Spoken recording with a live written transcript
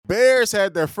Bears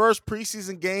had their first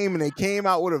preseason game and they came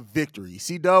out with a victory.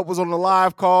 C-Dub was on the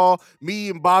live call. Me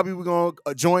and Bobby, we're going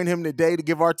to join him today to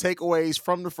give our takeaways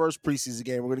from the first preseason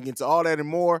game. We're going to get into all that and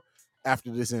more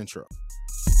after this intro.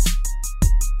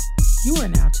 You are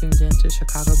now tuned in to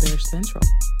Chicago Bears Central,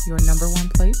 your number one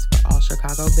place for all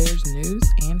Chicago Bears news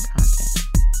and content.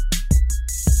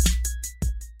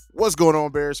 What's going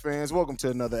on, Bears fans? Welcome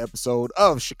to another episode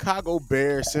of Chicago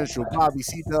Bears Central. Bobby,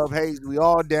 C-Dub, Hayes, we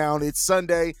all down. It's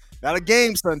Sunday, not a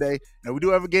game Sunday. Now, we do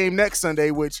have a game next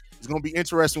Sunday, which is going to be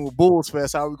interesting with Bulls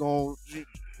Fest. How we going to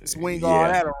swing all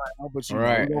that around, but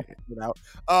we're going to figure it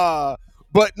out.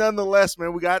 But nonetheless,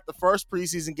 man, we got the first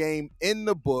preseason game in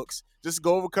the books. Just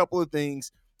go over a couple of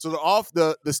things. So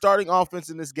the starting offense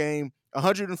in this game,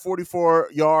 144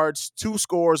 yards, 2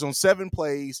 scores on 7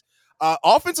 plays.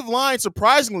 Offensive line,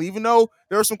 surprisingly, even though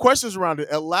there are some questions around it,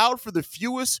 allowed for the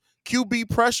fewest QB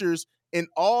pressures in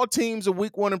all teams of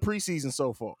week 1 in preseason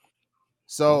so far.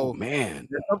 So, man,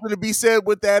 there's something to be said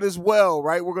with that as well,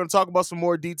 right? We're going to talk about some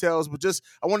more details, but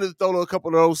I wanted to throw a couple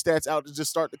of those stats out to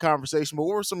just start the conversation. But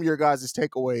what were some of your guys'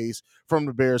 takeaways from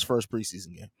the Bears' first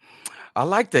preseason game? I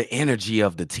like the energy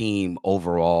of the team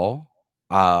overall.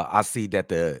 I see that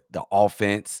the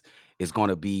offense is going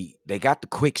to be, they got the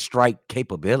quick strike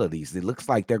capabilities. It looks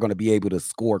like they're going to be able to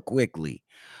score quickly.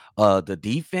 The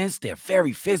defense, they're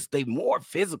more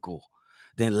physical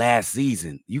than last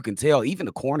season. You can tell even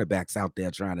the cornerbacks out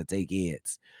there trying to take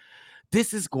hits.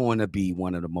 This is going to be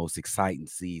one of the most exciting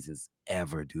seasons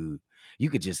ever, dude.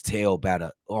 You could just tell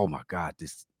oh my God,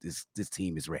 this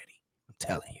team is ready. I'm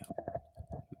telling you.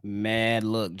 Man,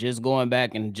 look, just going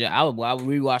back and I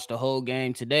rewatched the whole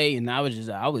game today, and it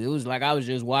was like I was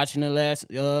just watching the last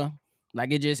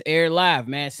like it just aired live,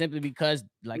 man. Simply because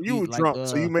like you were drunk,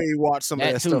 so you may watch some of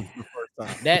that stuff for the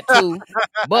first time. That too,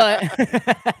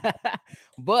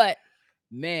 but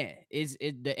man,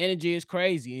 the energy is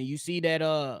crazy, and you see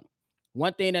that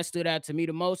one thing that stood out to me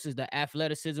the most is the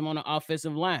athleticism on the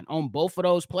offensive line. On both of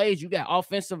those plays, you got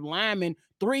offensive linemen,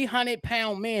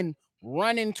 300-pound men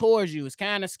running towards you. It's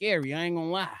kind of scary. I ain't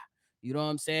gonna lie. You know what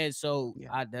I'm saying? So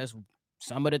that's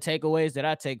some of the takeaways that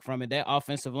I take from it. That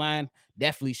offensive line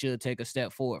definitely should take a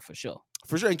step forward for sure.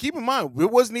 For sure. And keep in mind, it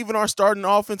wasn't even our starting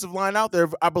offensive line out there.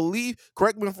 I believe,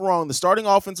 correct me if I'm wrong, the starting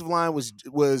offensive line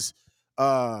was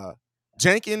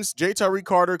Jenkins, J. Tyree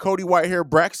Carter, Cody Whitehair,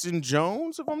 Braxton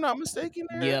Jones, if I'm not mistaken.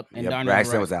 Yep, and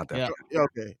Braxton was out there. Yep.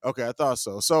 Okay, I thought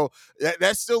so. So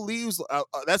that still leaves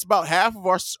that's about half of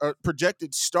our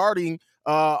projected starting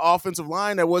offensive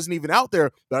line that wasn't even out there.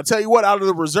 But I'll tell you what, out of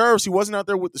the reserves, he wasn't out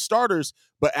there with the starters.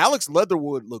 But Alex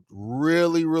Leatherwood looked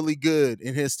really, really good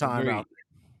in his time out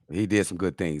there. He did some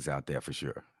good things out there for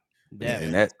sure.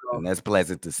 And that's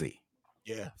pleasant to see.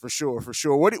 Yeah, for sure.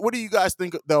 What do you guys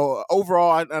think, though?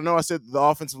 Overall, I know I said the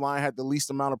offensive line had the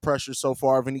least amount of pressure so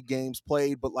far of any games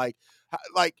played, but like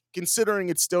considering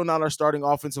it's still not our starting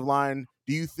offensive line,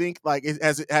 do you think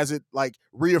has it like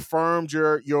reaffirmed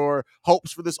your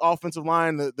hopes for this offensive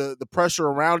line, the pressure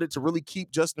around it to really keep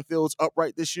Justin Fields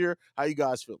upright this year? How you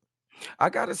guys feeling?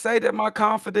 I gotta say that my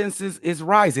confidence is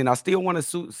rising. I still want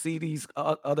to see these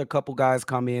other couple guys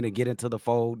come in and get into the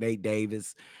fold, Nate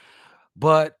Davis.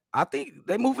 But I think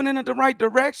they're moving in the right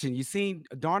direction. You seen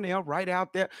Darnell right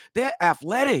out there. They're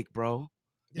athletic, bro.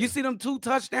 Yeah. You see them 2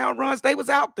 touchdown runs? They was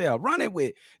out there running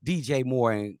with DJ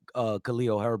Moore and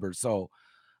Khalil Herbert. So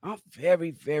I'm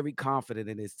very, very confident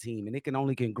in this team, and it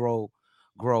can grow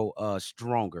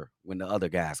stronger when the other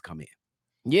guys come in.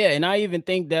 Yeah, and I even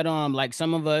think that like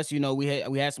some of us, we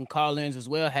had some call-ins as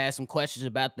well, had some questions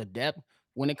about the depth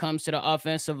when it comes to the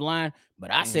offensive line,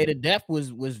 but I say the depth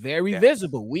was very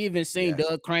visible. We even seen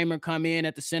Doug Kramer come in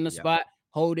at the center spot,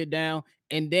 hold it down,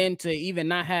 and then to even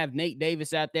not have Nate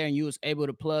Davis out there, and you was able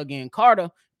to plug in Carter,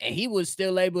 and he was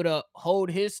still able to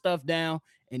hold his stuff down,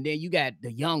 and then you got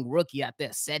the young rookie out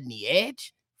there setting the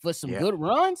edge for some good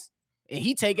runs. And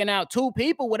he taking out 2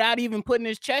 people without even putting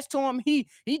his chest to him. He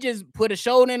just put a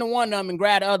shoulder into one of them and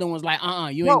grabbed the other one's like,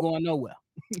 you ain't going nowhere.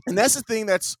 And that's the thing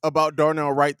that's about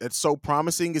Darnell Wright that's so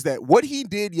promising is that what he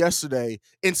did yesterday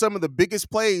in some of the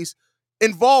biggest plays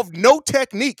involved no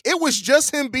technique. It was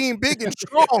just him being big and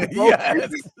strong, bro.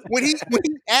 Yes. When he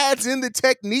adds in the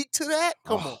technique to that,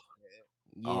 come on.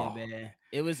 Yeah, man.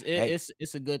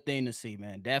 It's a good thing to see,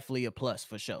 man. Definitely a plus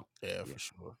for sure. Yeah, for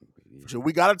sure. For sure.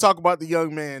 We got to talk about the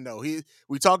young man, though.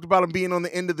 We talked about him being on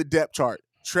the end of the depth chart.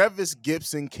 Trevis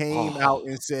Gibson came out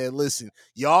and said, listen,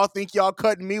 y'all think y'all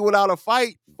cutting me without a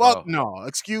fight? Fuck no.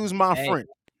 Excuse my friend.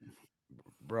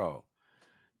 Bro,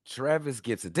 Trevis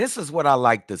Gibson. This is what I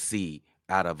like to see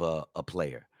out of a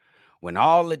player. When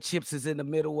all the chips is in the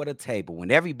middle of the table,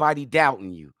 when everybody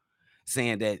doubting you,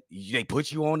 saying that they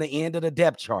put you on the end of the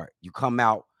depth chart. You come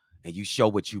out and you show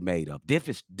what you made of.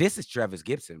 This is Travis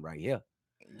Gibson right here.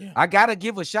 Yeah. I gotta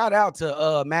give a shout out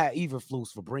to Matt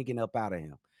Eberflus for bringing up out of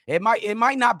him. It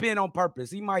might not been on purpose.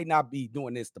 He might not be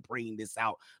doing this to bring this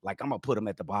out. Like I'm gonna put him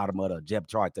at the bottom of the depth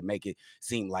chart to make it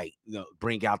seem like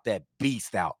bring out that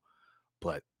beast out.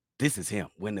 But this is him.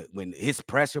 When the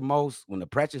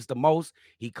pressure's the most,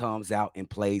 he comes out and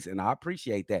plays. And I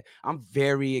appreciate that. I'm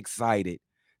very excited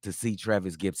to see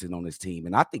Travis Gibson on his team.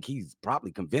 And I think he's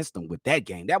probably convinced them with that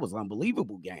game. That was an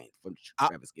unbelievable game from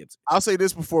Travis Gibson. I'll say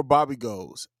this before Bobby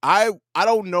goes. I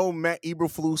don't know Matt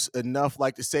Eberflus enough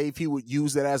like to say if he would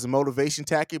use that as a motivation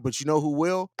tactic, but you know who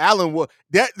will? Allen will.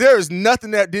 There is nothing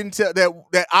that didn't tell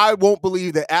that I won't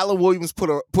believe that Allen Williams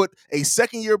put a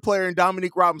second year player in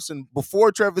Dominique Robinson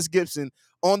before Travis Gibson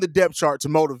on the depth chart to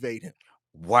motivate him.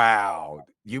 Wow.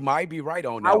 You might be right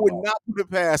on that. I would not put it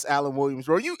past Allen Williams,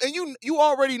 bro. You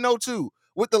already know too.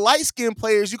 With the light skinned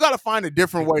players, you got to find a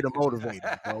different way to motivate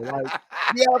them, bro.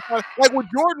 Like with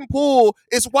Jordan Poole,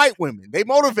 it's white women. They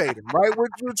motivate him, right? With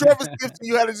Travis Gibson,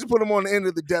 you had to just put him on the end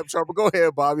of the depth chart. But go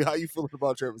ahead, Bobby. How you feeling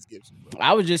about Travis Gibson, bro?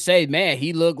 I would just say, man,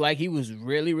 he looked like he was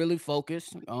really, really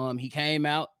focused. He came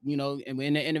out, in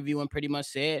the interview and pretty much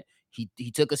said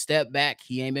he took a step back.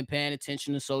 He ain't been paying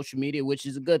attention to social media, which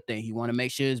is a good thing. He want to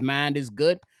make sure his mind is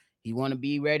good. He want to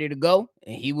be ready to go,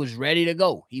 and he was ready to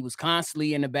go. He was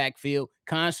constantly in the backfield,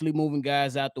 constantly moving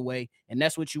guys out the way, and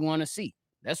that's what you want to see.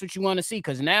 That's what you want to see,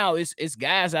 because now it's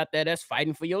guys out there that's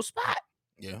fighting for your spot.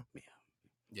 Yeah.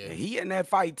 He in that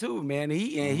fight too, man.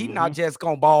 He not just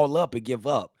gonna ball up and give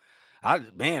up.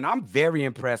 I'm very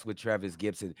impressed with Travis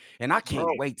Gibson, and I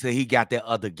can't wait till he got that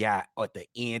other guy at the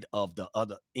end of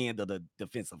the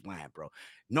defensive line, bro.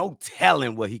 No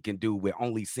telling what he can do with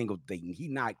only single thing. He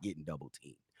not getting double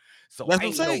teamed. So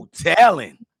ain't no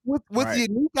telling. With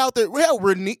Unique out there,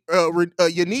 Unique,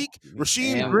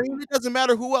 Rasheem Green, it doesn't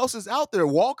matter who else is out there.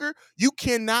 Walker, you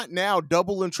cannot now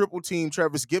double and triple team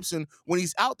Travis Gibson when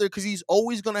he's out there because he's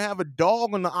always going to have a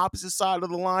dog on the opposite side of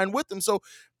the line with him. So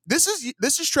this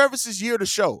is Travis's year to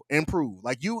show and prove.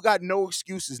 Like you got no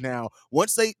excuses now.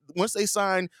 Once they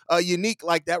sign Unique,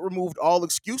 like that removed all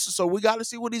excuses. So we got to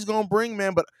see what he's going to bring,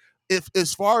 man. But if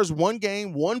as far as one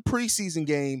preseason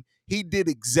game, he did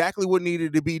exactly what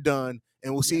needed to be done,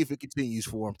 and we'll see if it continues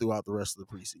for him throughout the rest of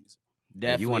the preseason.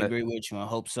 Definitely agree with you. I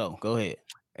hope so. Go ahead.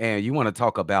 And you want to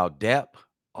talk about depth?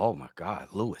 Oh my God,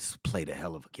 Lewis played a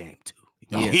hell of a game too.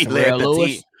 Yeah, he led the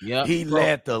team. Yep. He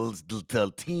led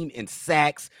the team in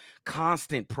sacks,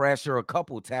 constant pressure, a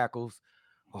couple tackles.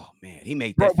 Oh man, he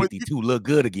made that 52 look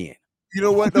good again. You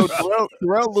know what though?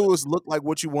 Terrell Lewis looked like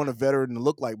what you want a veteran to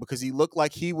look like because he looked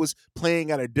like he was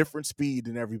playing at a different speed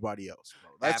than everybody else,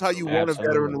 bro. That's how you want a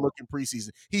veteran to look in preseason.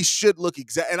 He should look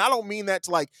exact, and I don't mean that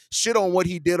to like shit on what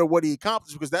he did or what he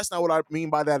accomplished because that's not what I mean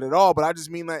by that at all. But I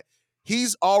just mean that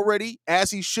he's already,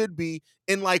 as he should be,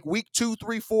 in like week 2,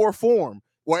 3, 4 form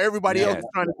where everybody else is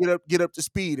trying to get up to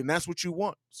speed, and that's what you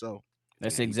want. So.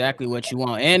 That's exactly what you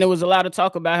want. And there was a lot of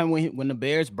talk about him when the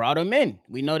Bears brought him in.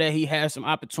 We know that he had some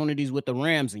opportunities with the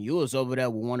Rams, and you was over there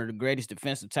with one of the greatest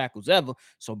defensive tackles ever.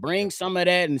 So bring some of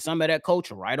that and some of that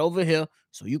culture right over here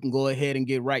so you can go ahead and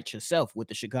get right yourself with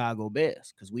the Chicago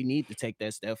Bears because we need to take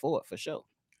that step forward for sure.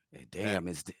 Hey, damn,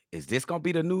 is this going to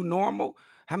be the new normal?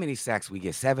 How many sacks we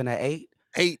get? 7 or 8?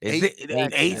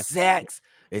 8 sacks.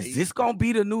 Is this going to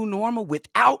be the new normal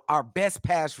without our best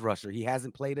pass rusher? He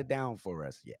hasn't played it down for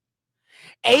us yet.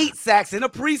 8 sacks in a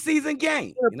preseason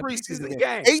game.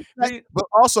 8 sacks, but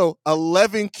also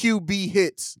 11 QB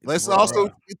hits. Let's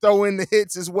also throw in the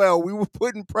hits as well. We were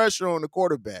putting pressure on the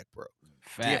quarterback, bro.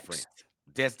 Different.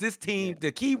 That's this team.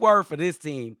 The key word for this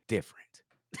team, different.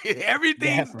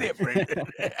 Everything's different.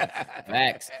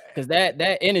 Facts. Because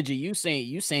that energy you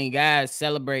seen guys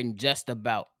celebrating just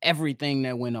about everything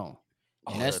that went on.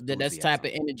 And that's the type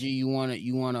of energy you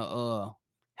wanna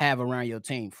have around your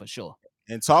team for sure.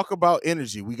 And talk about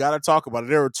energy. We got to talk about it.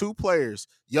 There were 2 players,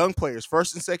 young players,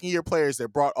 first and second year players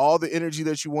that brought all the energy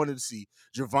that you wanted to see.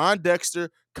 Javon Dexter,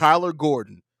 Kyler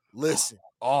Gordon. Listen.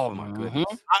 Oh my goodness.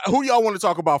 Who y'all want to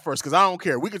talk about first? Because I don't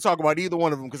care. We can talk about either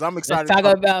one of them because I'm excited. Let's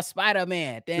talk about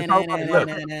Spider-Man.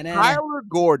 Kyler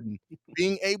Gordon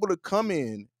being able to come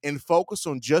in and focus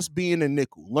on just being a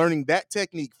nickel, learning that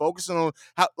technique, focusing on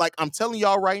how, like I'm telling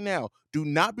y'all right now, do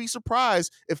not be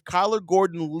surprised if Kyler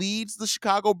Gordon leads the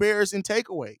Chicago Bears in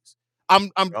takeaways. I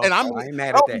ain't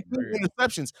mad at that.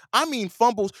 Interceptions. I mean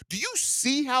fumbles. Do you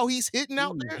see how he's hitting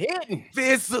out there? Hitting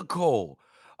physical.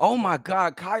 Oh my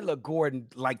God, Kyler Gordon,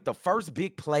 like the first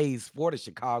big plays for the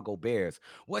Chicago Bears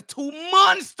were 2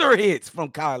 monster hits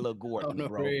from Kyler Gordon,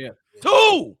 bro.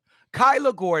 2.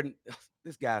 Kyler Gordon,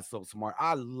 This guy's so smart.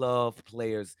 I love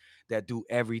players that do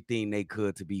everything they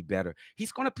could to be better.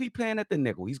 He's going to be playing at the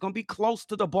nickel. He's going to be close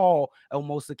to the ball on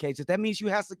most occasions. That means you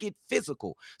have to get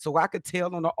physical. So I could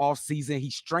tell on the offseason, he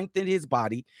strengthened his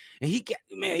body. And he got,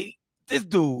 man, this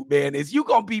dude, man, is you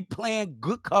going to be playing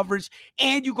good coverage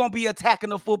and you're going to be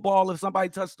attacking the football if somebody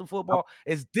touched the football.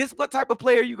 Is this what type of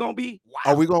player you're going to be?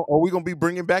 Are Wow. we gonna be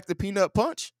bringing back the peanut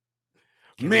punch?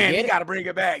 Man, he got to bring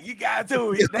it back. You got to.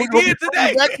 We're They gonna be did bringing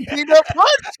today. back the peanut punch.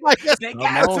 Like that's They Come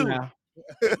got on to. now.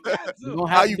 They got We're to. gonna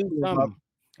how have to you do feel, Bob? something.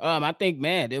 I think,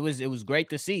 man, it was great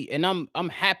to see, and I'm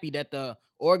happy that the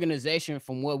organization,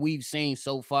 from what we've seen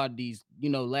so far, these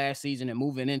last season and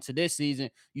moving into this season,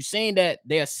 you've seen that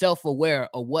they're self-aware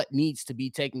of what needs to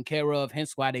be taken care of.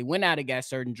 Hence why they went out and got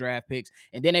certain draft picks,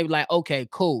 and then they were like, okay,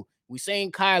 cool. We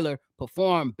seen Kyler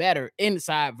perform better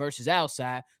inside versus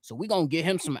outside, so we're gonna get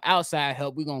him some outside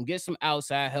help. We're gonna get some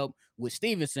outside help with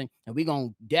Stevenson, and we're gonna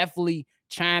definitely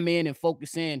chime in and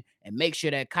focus in and make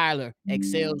sure that Kyler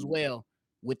excels well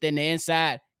within the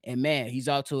inside. And man, he's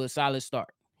out to a solid start.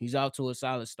 He's out to a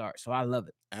solid start. So I love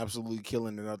it. Absolutely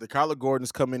killing it. The Kyler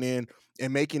Gordon's coming in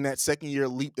and making that second year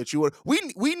leap that you would.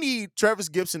 We need Travis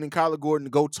Gibson and Kyler Gordon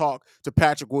to go talk to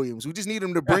Patrick Williams. We just need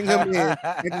him to bring him in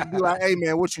and just be like, "Hey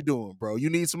man, what you doing, bro? You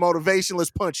need some motivation?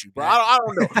 Let's punch you, bro." I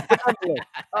don't know, but anyway,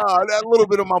 that little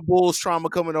bit of my Bulls trauma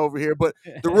coming over here. But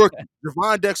the rookie,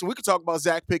 Javon Dexter. We could talk about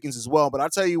Zach Pickens as well. But I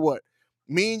tell you what,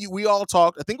 me and you, we all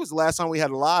talked. I think it was the last time we had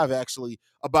a live actually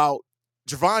about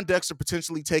Javon Dexter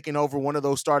potentially taking over one of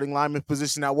those starting lineman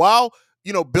positions. Now, while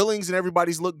Billings and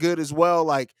everybody's look good as well.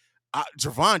 Like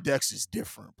Javon Dexter's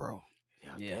different, bro.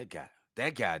 Yeah,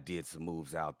 that guy did some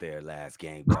moves out there last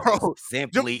game that was Bro,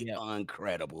 simply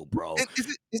incredible, bro.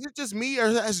 is it just me or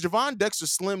has Javon Dexter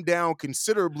slimmed down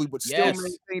considerably but still Yes.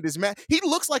 maintained his match? He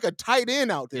looks like a tight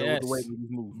end out there with the way Yes. that he's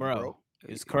moving, Bro,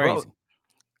 it's Bro, crazy.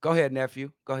 go ahead,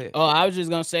 nephew. Go ahead. Oh, I was just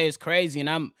gonna say it's crazy,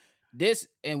 and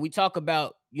we talk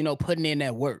about putting in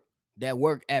that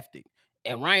work ethic.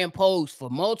 And Ryan Post,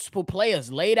 for multiple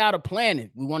players, laid out a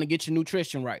plan. We want to get your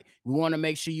nutrition right. We want to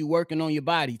make sure you're working on your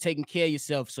body, taking care of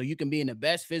yourself, so you can be in the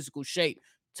best physical shape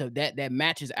that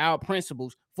matches our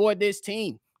principles for this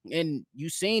team. And you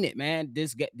seen it, man.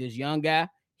 This young guy,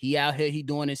 he out here, he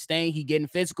doing his thing, he getting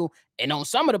physical. And on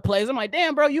some of the plays, I'm like,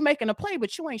 damn, bro, you making a play,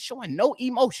 but you ain't showing no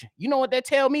emotion. You know what that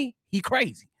tell me? He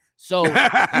crazy. So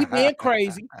keep being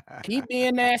crazy, keep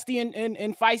being nasty and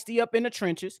feisty up in the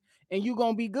trenches, and you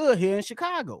gonna be good here in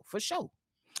Chicago for sure.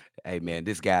 Hey man,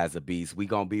 this guy's a beast. We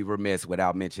gonna be remiss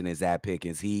without mentioning Zach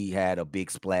Pickens. He had a big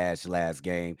splash last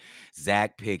game.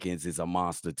 Zach Pickens is a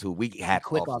monster too. We had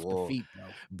Quick off the feet,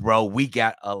 bro. We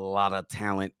got a lot of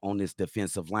talent on this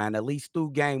defensive line, at least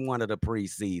through game one of the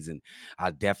preseason.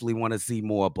 I definitely want to see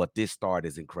more, but this start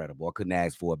is incredible. I couldn't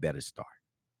ask for a better start.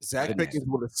 Zach Pickens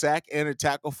with a sack and a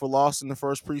tackle for loss in the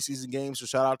first preseason game. So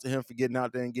shout out to him for getting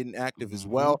out there and getting active as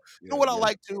well. You know what I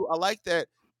like too? I like that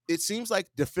it seems like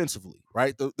defensively,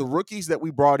 right? The rookies that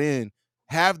we brought in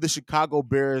have the Chicago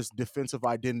Bears defensive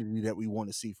identity that we want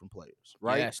to see from players,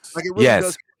 right? Yes. Like it really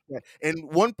does.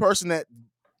 And one person that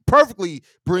perfectly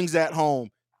brings that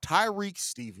home, Tyreek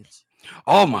Stevens.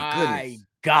 Oh my goodness.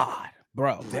 God,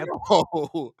 bro.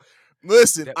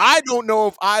 Listen, I don't know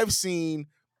if I've seen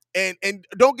and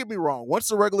don't get me wrong, once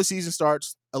the regular season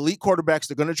starts, elite quarterbacks,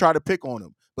 they're going to try to pick on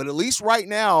him. But at least right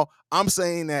now, I'm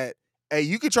saying that, hey,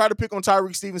 you can try to pick on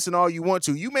Tyreek Stevenson all you want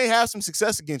to. You may have some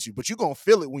success against you, but you're going to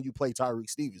feel it when you play Tyreek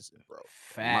Stevenson, bro.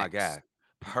 Facts. My God.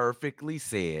 Perfectly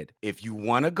said. If you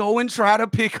want to go and try to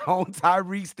pick on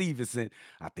Tyreek Stevenson,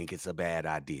 I think it's a bad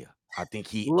idea. I think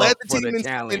he led up the for team the in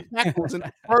challenge. tackles in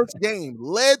the first game.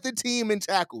 Led the team in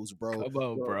tackles, bro. Come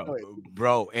on, bro.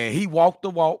 Bro, and he walked the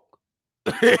walk.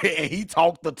 And he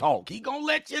talked the talk. He gonna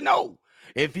let you know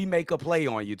if he make a play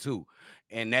on you too.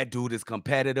 And that dude is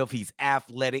competitive. He's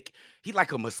athletic. He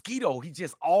like a mosquito. He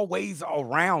just always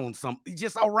around He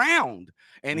just around.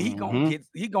 And he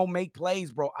gonna make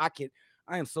plays, bro. I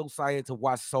am so excited to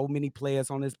watch so many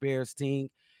players on this Bears team.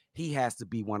 He has to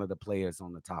be one of the players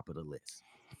on the top of the list.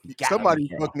 Somebody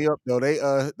fucked me up though.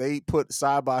 They put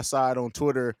side by side on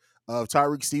Twitter of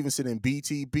Tyreek Stevenson and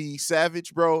BTB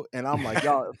Savage, bro. And I'm like,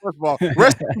 y'all, first of all,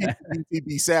 rest in peace,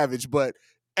 BTB Savage, but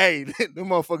hey, them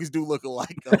motherfuckers do look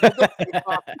alike.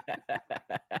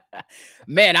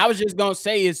 Man, I was just gonna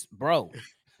say is, bro,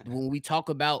 when we talk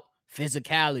about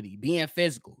physicality, being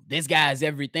physical, this guy is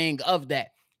everything of that.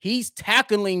 He's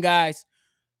tackling guys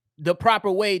the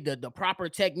proper way, the proper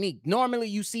technique. Normally,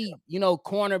 you see,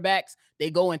 cornerbacks, they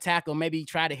go and tackle, maybe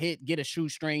try to get a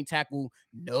shoestring tackle.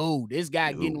 No, this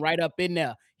guy getting No. right up in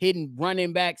there, hitting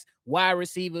running backs, wide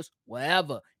receivers,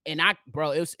 whatever. And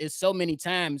bro, it's so many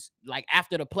times, like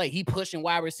after the play, he pushing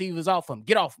wide receivers off him.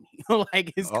 Get off me.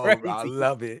 Like it's Oh, I crazy.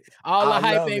 love it. All the I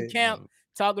hype love in it, camp bro.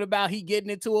 talking about he getting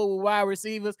into it with wide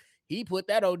receivers. He put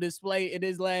that on display in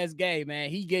his last game, man.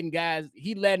 He getting guys,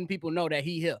 he letting people know that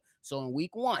he here. So in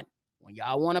week 1, when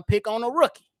y'all want to pick on a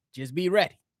rookie, just be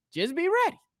ready. Just be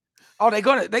ready. Oh, they're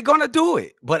gonna do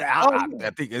it, but Oh, I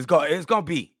think it's gonna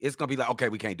be like, okay,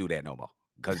 we can't do that no more.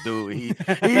 Cause dude, he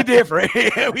different.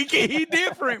 He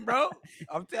different, bro.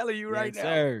 I'm telling you right Yes, now,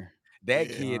 sir. that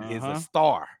yeah. kid is a Uh-huh.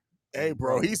 star. Hey,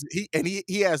 bro, Bro.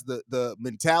 he has the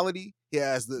mentality, he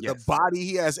has the Yes. body,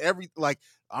 he has like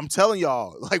I'm telling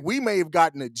y'all, like we may have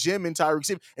gotten a gem in Tyreek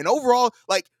Stevenson, and overall,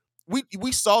 like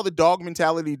we saw the dog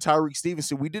mentality of Tyreek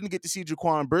Stevenson. We didn't get to see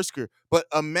Jaquan Brisker, but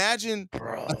imagine a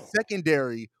Bro.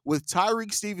 secondary with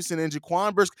Tyreek Stevenson and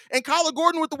Jaquan Brisker and Kyler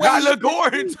Gordon with the way Kyler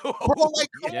Gordon too. bro, like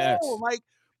come Yeah. on,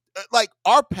 like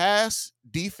our pass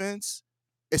defense,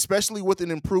 especially with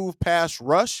an improved pass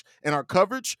rush and our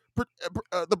coverage,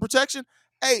 the protection.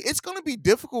 Hey, it's going to be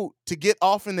difficult to get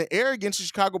off in the air against the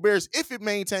Chicago Bears if it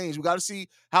maintains. We got to see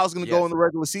how it's going to go Yes. in the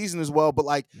regular season as well. But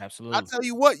like, I Absolutely. tell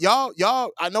you what, y'all,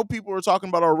 I know people are talking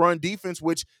about our run defense,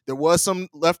 which there was some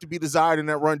left to be desired in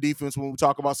that run defense when we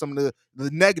talk about some of the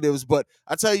negatives. But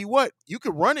I tell you what, you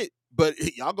could run it, but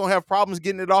y'all gonna have problems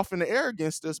getting it off in the air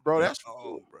against us, bro. That's for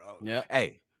sure. Bro. Yeah.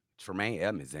 Hey, Tremaine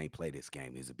Edmonds ain't played this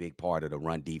game. He's a big part of the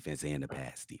run defense and the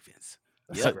pass defense.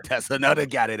 Yep. That's another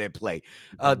guy that didn't play.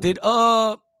 No,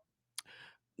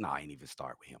 I ain't even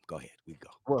start with him. Go ahead. We go.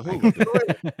 Well, I who? ain't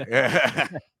gonna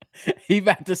He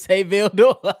about to say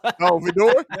Vildor. Oh,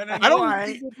 Vidor? No, I don't I even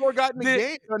ain't. think Vidor got in the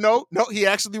Did- game. No, he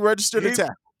actually registered a He,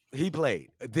 tackle. he played.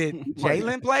 Did played.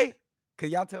 Jalen play?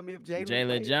 Could y'all tell me if Jalen Jalen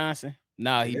played? Johnson.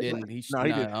 No, he He didn't. didn't. No, he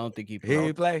No, I didn't. don't think he He played.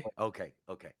 didn't play? Okay.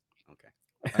 You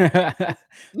know,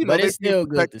 But they it's still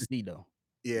good protect- to see, though.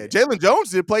 Yeah, Jalen Jones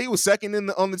did play. He was second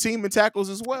on the team in tackles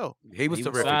as well. He was He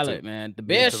was terrific solid, too. man. The was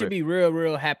Bears should terrific. be real,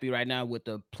 real happy right now with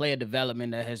the player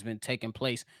development that has been taking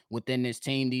place within this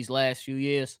team these last few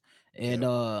years. And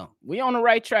we on the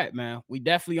right track, man. We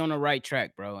definitely on the right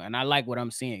track, bro. And I like what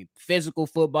I'm seeing. Physical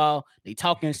football, they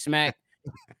talking smack.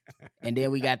 And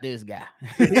then we got this guy.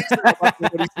 He's about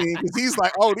what he's seeing because he's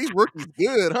like, oh, these rookies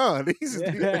good, huh? These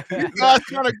guys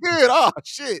kind of good. Oh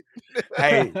shit.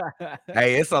 Hey,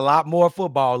 it's a lot more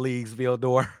football leagues,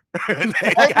 Vildor.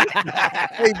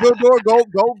 Hey, Bill Door,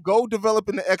 go develop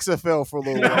in the XFL for a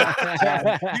little while.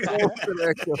 Go to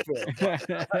the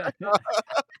XFL.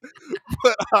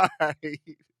 But all right.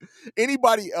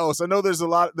 Anybody else? I know there's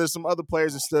some other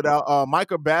players that stood out.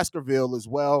 Micah Baskerville as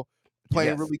well,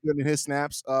 playing Yes. really good in his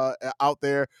snaps out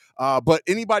there. But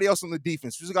anybody else on the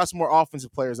defense? We just got some more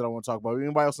offensive players that I want to talk about.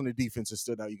 Anybody else on the defense that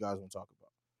stood out you guys want to talk about?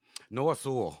 Noah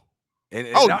Sewell. And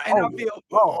Oh, I feel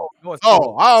Noah Oh,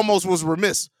 Sewell. I almost was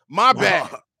remiss. My bad.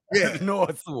 Yeah.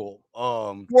 Noah Sewell.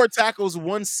 4 tackles,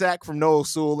 1 sack from Noah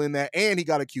Sewell in that, and he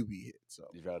got a QB hit. So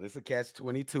Bro, this is a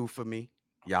catch-22 for me.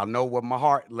 Y'all know where my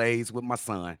heart lays with my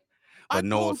son. But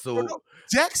Noah told you, Sewell, bro,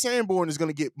 Jack Sanborn is going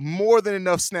to get more than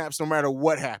enough snaps no matter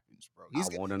what happens, bro. I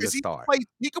want him to 'cause start.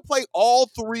 He could play all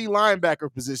 3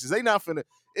 linebacker positions. He's not finna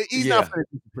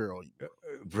disappear on you,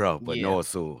 bro. But Yeah. Noah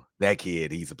Sewell, that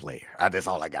kid, he's a player. That's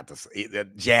all I got to say.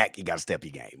 Jack, you got to step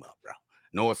your game up, bro.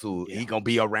 Noah Sewell, he gonna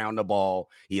be around the ball.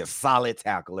 He a solid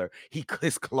tackler.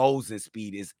 His closing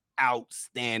speed is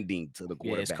outstanding to the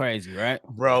quarterback. Yeah, it's crazy, right?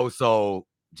 Bro. So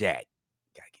Jack,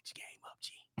 gotta get your game up,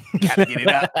 G. Gotta get it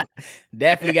up.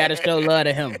 Definitely got to show love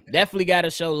to him. Definitely got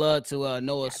to show love to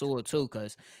Noah Sewell too,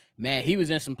 because man, he was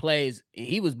in some plays.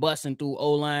 He was busting through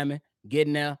O linemen,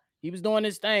 getting there. He was doing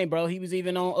his thing, bro. He was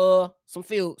even on some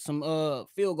field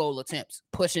goal attempts,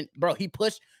 pushing. Bro, he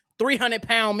pushed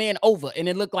 300-pound men over, and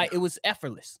it looked like it was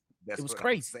effortless. That's It was what I'm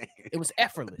crazy. saying. It was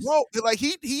effortless. Bro, like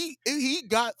he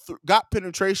got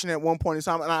penetration at one point in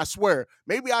time, and I swear,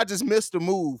 maybe I just missed a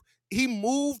move. He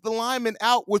moved the lineman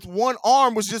out with one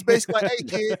arm, was just basically like, hey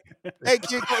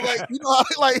kid, go, like you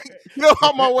know,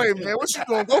 on my way, man. What you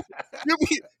doing? Go,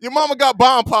 your mama got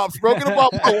bomb pops, bro. Get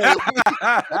about my way.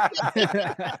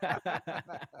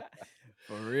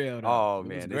 For real, though. Oh It was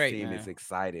man, this great, team man. is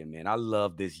exciting, man. I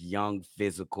love this young,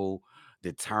 physical,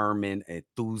 determined,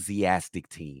 enthusiastic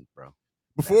team, bro.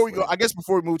 Before we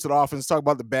move to the offense, let's talk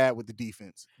about the bad with the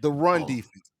defense. The run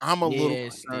defense. I'm a little Yeah,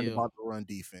 concerned still. about the run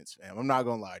defense, fam. I'm not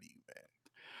gonna lie to you,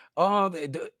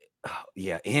 man.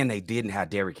 Yeah, and they didn't have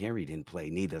Derrick Henry didn't play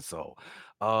neither. So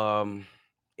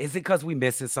Is it because we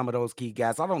missing some of those key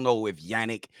guys? I don't know if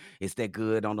Yannick is that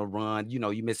good on the run. You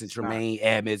know, you missing It's not. Tremaine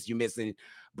Edmonds, you missing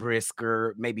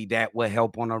Brisker. Maybe that will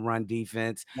help on the run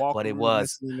defense. But Walker it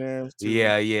was was, missing there too.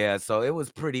 yeah. So it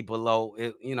was pretty below.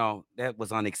 It, that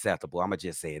was unacceptable. I'm gonna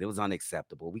just say it. It was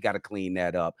unacceptable. We got to clean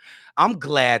that up. I'm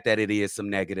glad that it is some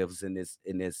negatives in this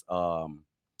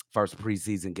first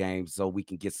preseason game so we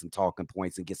can get some talking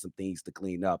points and get some things to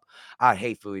clean up. I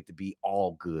hate for it to be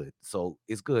all good. So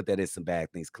it's good that it's some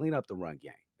bad things. Clean up the run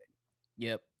game.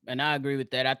 Yep, and I agree with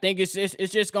that. I think it's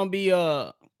just gonna be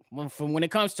when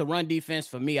it comes to run defense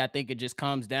for me, I think it just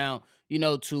comes down,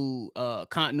 to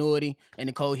continuity and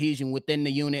the cohesion within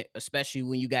the unit, especially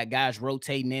when you got guys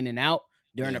rotating in and out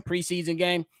during Yeah. a preseason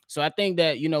game. So I think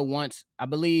that once I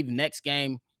believe next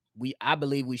game I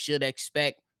believe we should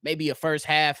expect maybe a first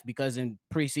half because in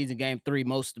preseason game 3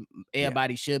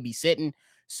 everybody should be sitting.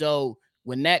 So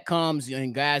when that comes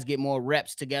and guys get more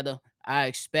reps together, I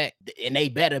expect, and they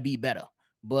better be better.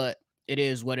 But it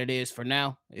is what it is for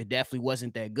now. It definitely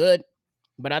wasn't that good,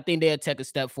 but I think they'll take a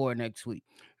step forward next week.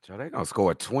 So they're gonna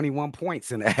score 21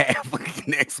 points in a half.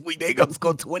 Next week they gonna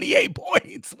score 28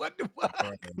 points. What the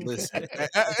fuck? Listen,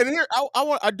 and here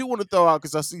I do want to throw out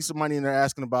because I see somebody in there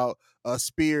asking about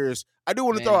Spears. I do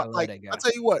want to Man, throw I out love that I'll guy.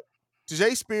 tell you what,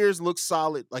 Tajay Spears looks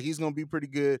solid, like he's gonna be pretty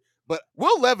good. But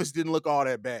Will Levis didn't look all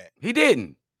that bad. He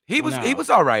didn't. He was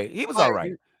No. all right. He was all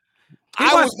right. He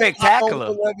I wasn't was not on spectacular.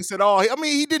 Will Levis at all. I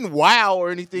mean, he didn't wow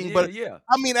or anything, but Yeah.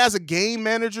 I mean, as a game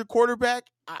manager quarterback,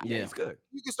 Yeah, Yeah. he's good.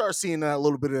 you can start seeing a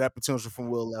little bit of that potential from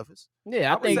Will Levis. Yeah,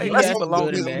 I I would think say he let's has keep some it long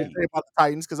good and as I'm bad. gonna say about the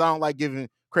Titans because I don't like giving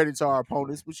credit to our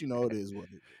opponents, but it is what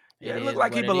it is. Yeah, It it looked is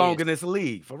like he what it belonged is. in this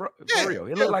league for Yeah, real. It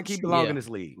yeah, looked like for he sure. belonged in Yeah. this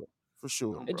league. For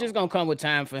sure. It's just gonna come with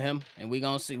time for him, and we're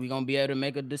gonna be able to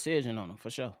make a decision on him for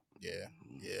sure.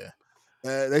 Yeah.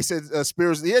 They said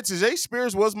Spears. Yeah, Tajay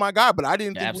Spears was my guy, but I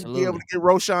didn't think we'd be able to Absolutely. get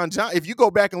Roshan Johnson. If you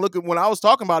go back and look at when I was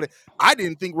talking about it, I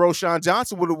didn't think Roshan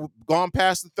Johnson would have gone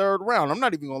past the third round. I'm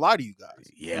not even gonna lie to you guys.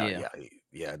 Yeah.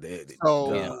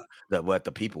 So What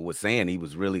the people were saying, he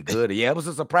was really good. Yeah, it was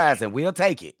a surprise, and we'll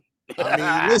take it. I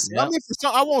mean, listen. I Yep. mean, for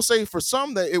some, I won't say for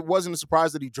some that it wasn't a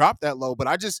surprise that he dropped that low, but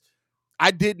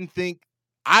I didn't think.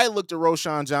 I looked at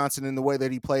Roshan Johnson in the way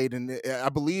that he played, and I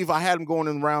believe I had him going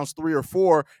in rounds 3 or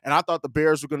 4, and I thought the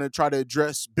Bears were going to try to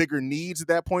address bigger needs at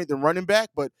that point than running back.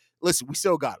 But listen, we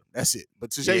still got him. That's it. But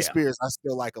Tajay Yeah. Spears, I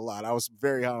still like a lot. I was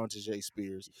very high on Tajay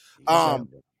Spears. Yes, sir.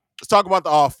 Let's talk about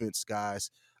the offense, guys.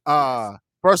 Yes.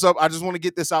 First up, I just want to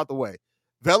get this out the way.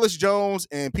 Velus Jones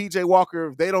and PJ Walker,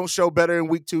 if they don't show better in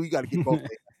week 2, you got to get both their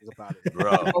asses up out of there.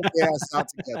 Bro. Both their asses out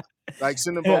together. Like,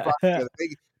 send them both out together.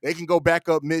 They can go back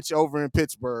up Mitch over in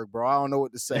Pittsburgh, bro. I don't know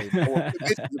what to say.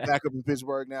 Mitch is back up in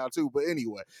Pittsburgh now, too. But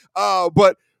anyway,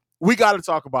 but we got to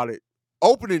talk about it.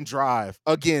 Opening drive.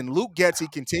 Again, Luke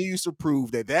Getsy continues to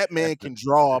prove that man can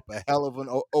draw up a hell of an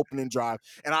opening drive.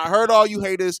 And I heard all you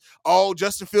haters,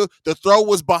 Justin Fields, the throw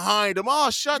was behind him.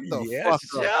 Oh, shut the fuck up,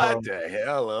 bro. Shut the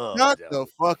hell up. Shut the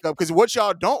fuck up. Because what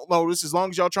y'all don't notice, as long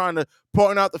as y'all trying to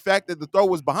point out the fact that the throw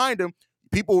was behind him,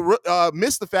 people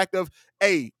miss the fact of,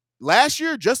 hey, last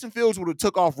year, Justin Fields would have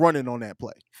took off running on that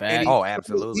play. Fact.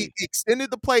 Absolutely. He extended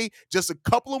the play just a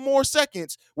couple of more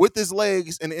seconds with his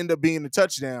legs and ended up being a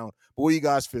touchdown. But what do you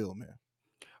guys feel, man?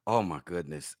 Oh my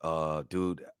goodness.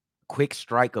 Dude, quick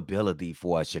strike ability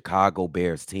for a Chicago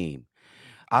Bears team.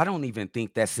 I don't even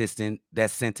think that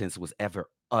sentence was ever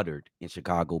uttered in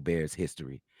Chicago Bears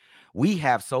history. We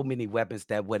have so many weapons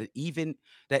that didn't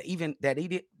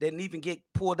even get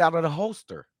pulled out of the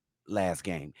holster last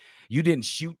game. You didn't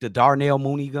shoot the Darnell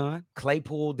Mooney gun.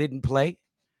 Claypool didn't play.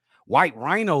 White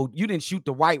Rhino, you didn't shoot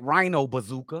the White Rhino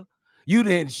bazooka. You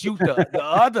didn't shoot the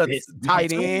other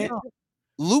tight end.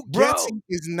 Luke Getsy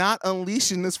is not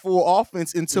unleashing this full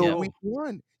offense until week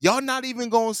 1. Y'all not even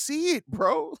gonna see it,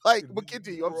 bro. Like, but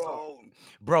continue. I'm sorry.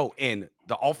 Bro, and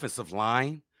the offensive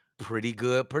line, pretty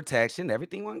good protection.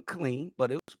 Everything wasn't clean,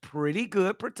 but it was pretty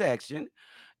good protection.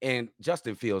 And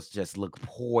Justin Fields just looked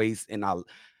poised. And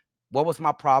what was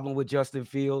my problem with Justin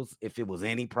Fields? If it was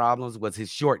any problems, was his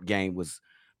short game was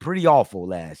pretty awful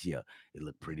last year. It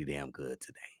looked pretty damn good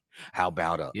today. How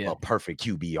about a perfect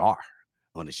QBR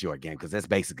on the short game? Because that's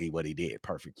basically what he did.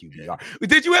 Perfect QBR.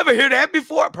 Did you ever hear that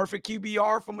before? Perfect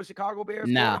QBR from a Chicago Bears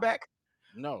quarterback?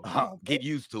 No. Get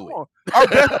used to it. Our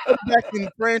best quarterback in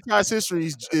franchise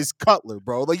history is Cutler,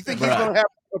 bro. Like, you think he's gonna have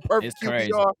a perfect QBR?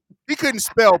 Crazy. He couldn't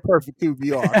spell perfect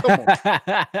QBR. Come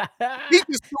on. He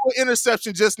just threw an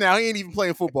interception just now. He ain't even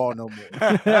playing football no more.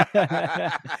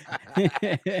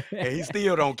 And he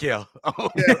still don't care.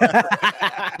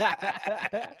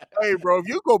 Hey, bro, if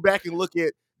you go back and look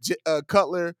at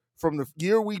Cutler from the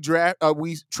year we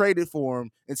traded for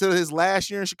him until his last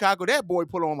year in Chicago, that boy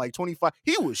put on like 25.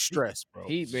 He was stressed, bro.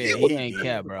 He He yeah, was he ain't He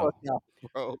care, did. the fuck bro. out,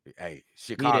 bro. Hey, He did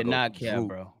Chicago not care,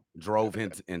 bro. drove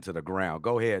him into the ground.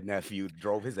 Go ahead, nephew.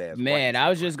 Drove his ass right Man, into I the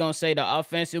was ground. just gonna say the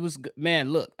offense. It was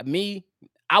man. Look,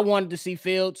 I wanted to see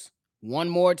Fields one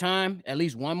more time, at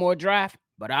least one more drive.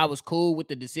 But I was cool with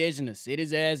the decision to sit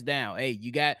his ass down. Hey,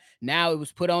 you got now it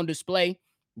was put on display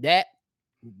that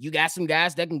you got some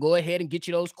guys that can go ahead and get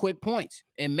you those quick points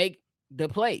and make the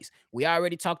plays. We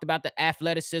already talked about the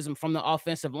athleticism from the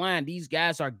offensive line. These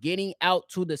guys are getting out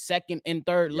to the second and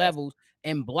third Yes. levels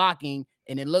and blocking,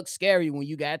 and it looks scary when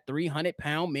you got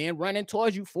 300-pound men running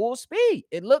towards you full speed.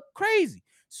 It looked crazy.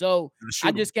 So Gotta I shoot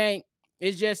him. just can't.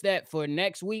 It's just that for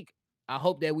next week, I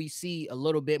hope that we see a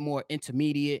little bit more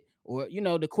intermediate or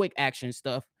the quick action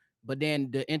stuff, but then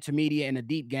the intermediate and the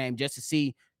deep game just to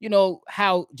see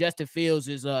how Justin Fields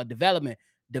is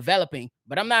developing.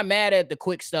 But I'm not mad at the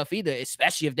quick stuff either,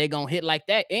 especially if they're gonna hit like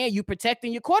that and you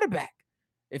protecting your quarterback.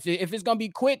 If it's gonna be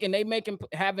quick and they make him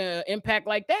have an impact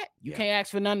like that, you Yeah, can't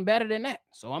ask for nothing better than that.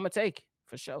 So I'm gonna take it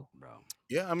for sure. bro.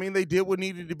 Yeah, I mean they did what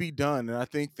needed to be done, and I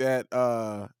think that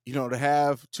to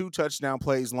have two touchdown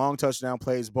plays, long touchdown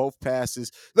plays, both passes.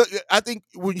 Look, I think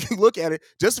when you look at it,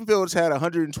 Justin Fields had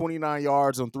 129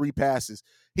 yards on 3 passes.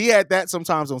 He had that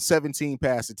sometimes on 17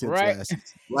 pass attempts Right. last season.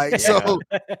 Like so,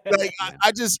 Yeah, like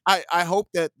yeah. I hope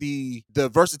that the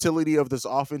versatility of this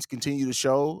offense continue to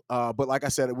show. But like I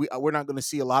said, we're not going to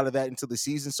see a lot of that until the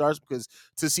season starts because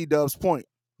to see Dub's point.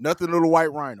 Nothing to the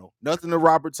White Rhino, nothing to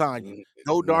Robert Tanyan,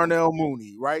 no No, Darnell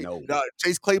Mooney, right? no,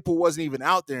 Chase Claypool wasn't even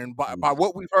out there, and by no.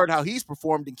 what we've heard, how he's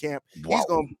performed in camp, he's Wow,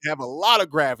 going to have a lot of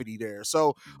gravity there.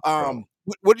 So, bro.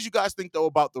 what did you guys think though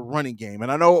about the running game?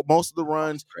 And I know most of the Oh,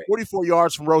 runs, great. 44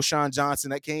 yards from Roshan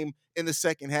Johnson, that came in the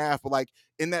second half, but like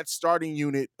in that starting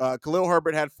unit, Khalil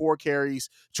Herbert had 4 carries,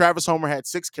 Travis Homer had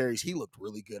 6 carries. He looked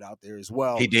really good out there as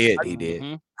well. He did. How, He did.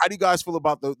 hmm how do you guys feel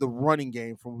about the running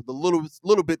game from the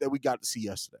little bit that we got to see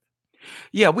yesterday?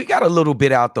 Yeah, we got a little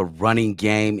bit out the running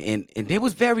game, and it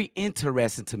was very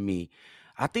interesting to me.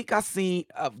 I think I seen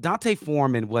Dante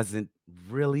Foreman wasn't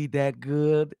really that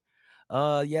good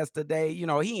yesterday. He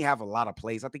didn't have a lot of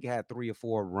plays. I think he had 3 or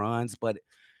 4 runs, but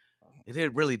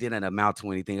really didn't amount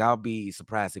to anything. I'll be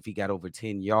surprised if he got over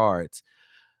 10 yards.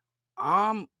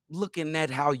 I'm looking at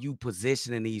how you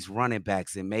positioning these running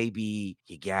backs, and maybe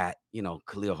you got,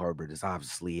 Khalil Herbert is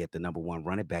obviously at the number one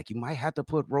running back. You might have to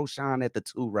put Roshan at the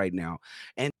 2 right now.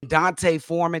 And Dante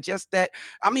Foreman, just that.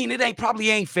 I mean, it probably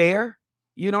ain't fair.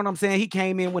 You know what I'm saying? He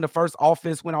came in when the first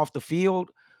offense went off the field,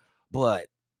 but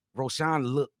Roshan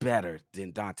looked better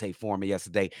than Dante Foreman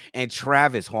yesterday. And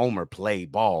Travis Homer played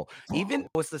ball. Even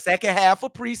though it's the second half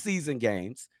of preseason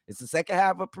games. It's the second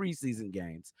half of preseason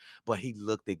games, but he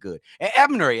looked it good. And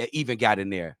Ebner even got in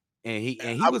there. And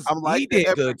I'm like he that did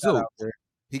Ebner good got too. out there.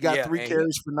 He got Yeah, 3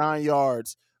 carries for 9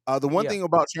 yards. The one yeah. thing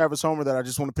about Travis Homer that I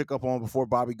just want to pick up on before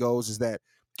Bobby goes is that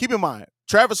keep in mind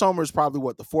Travis Homer is probably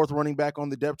the fourth running back on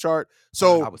the depth chart. I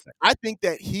So would say. I think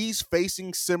that he's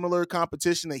facing similar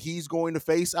competition that he's going to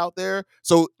face out there.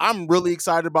 So I'm really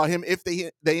excited about him if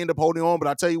they end up holding on. But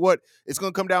I tell you what, it's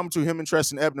going to come down to him and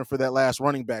Treston Ebner for that last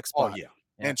running back Oh spot. yeah.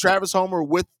 And Absolutely. Travis Homer,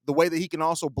 with the way that he can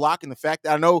also block, and the fact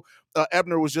that I know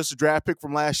Ebner was just a draft pick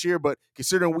from last year, but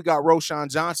considering we got Roshan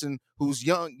Johnson, who's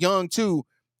young too,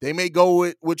 they may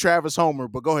go with Travis Homer.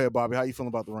 But go ahead, Bobby. How you feeling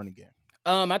about the running game?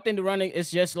 I think the running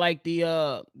is just like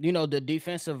the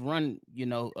defensive run,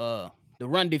 the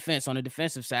run defense on the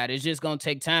defensive side. It's just gonna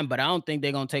take time, but I don't think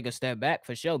they're gonna take a step back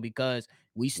for sure because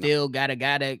we No. still got a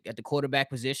guy that at the quarterback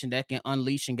position that can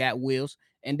unleash and got wheels.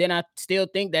 And then I still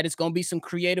think that it's gonna be some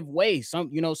creative ways, some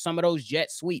of those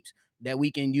jet sweeps that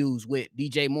we can use with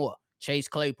DJ Moore, Chase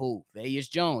Claypool, Vegas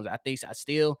Jones. I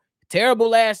still terrible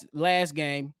last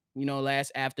game,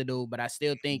 last afternoon, but I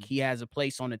still think he has a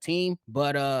place on the team.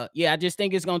 But yeah, I just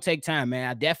think it's gonna take time, man.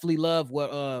 I definitely love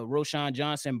what Roshan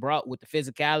Johnson brought with the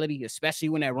physicality, especially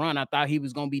when that run. I thought he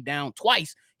was gonna be down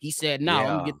twice. He said, "No, I'm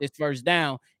gonna Yeah. get this first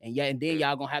down, and then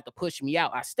y'all gonna have to push me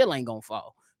out. I still ain't gonna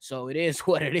fall." So it is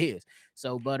what it is.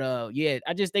 So, but yeah,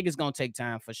 I just think it's gonna take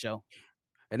time for sure.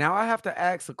 And now I have to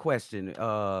ask a question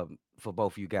for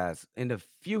both of you guys. In the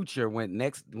future, when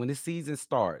this season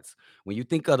starts, when you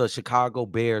think of the Chicago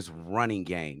Bears running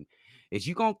game, is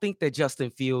you gonna think that Justin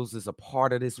Fields is a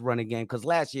part of this running game? Because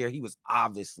last year he was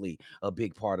obviously a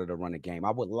big part of the running game.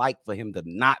 I would like for him to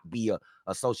not be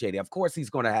associated. Of course, he's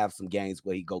gonna have some games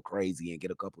where he go crazy and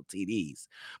get a couple TDs,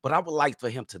 but I would like for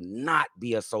him to not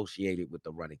be associated with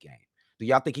the running game. Do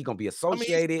y'all think he's gonna be I mean,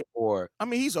 associated or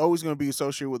he's always going to be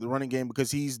associated with the running game because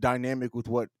he's dynamic with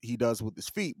what he does with his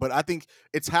feet. But I think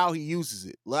it's how he uses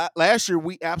it. Last year,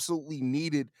 we absolutely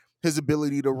needed his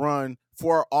ability to run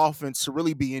for our offense to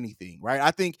really be anything, right? I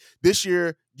think this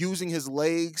year, using his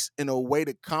legs in a way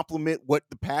to complement what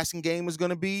the passing game is going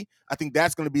to be, I think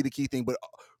that's going to be the key thing. But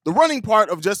the running part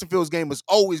of Justin Fields' game is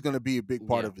always going to be a big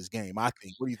part Yeah. of his game, I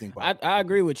think. What do you think, Bob? I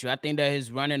agree with you. I think that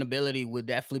his running ability would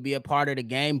definitely be a part of the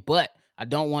game, but I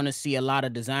don't want to see a lot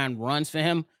of design runs for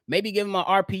him. Maybe give him an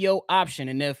RPO option,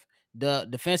 and if the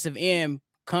defensive end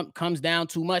comes down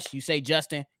too much, you say,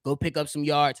 Justin, go pick up some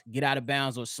yards, get out of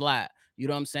bounds, or slide. You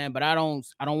know what I'm saying? But I don't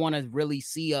want to really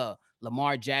see a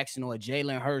Lamar Jackson or a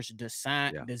Jalen Hurts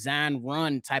design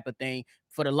run type of thing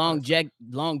for the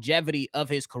longevity of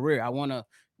his career. I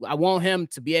want him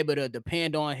to be able to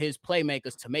depend on his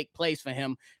playmakers to make plays for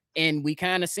him. And we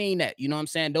kind of seen that, you know what I'm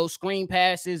saying? Those screen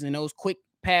passes and those quick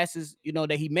passes,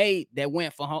 that he made that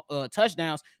went for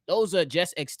touchdowns, those are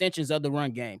just extensions of the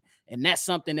run game. And that's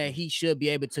something that he should be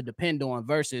able to depend on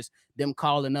versus them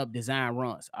calling up design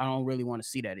runs. I don't really want to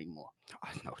see that anymore. I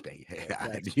know they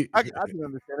I can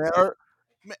understand that. Or,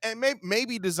 and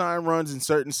maybe design runs in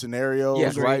certain scenarios,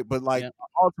 Yeah. right? But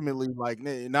ultimately,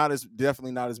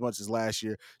 definitely not as much as last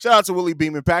year. Shout out to Willie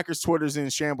Beeman. Packers Twitter's in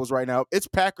shambles right now. It's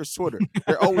Packers Twitter.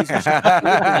 They're always like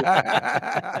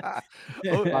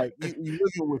you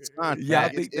looking with Wisconsin. Yeah, I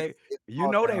think they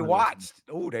watched.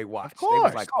 Oh, they watched. They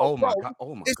was like, oh my god,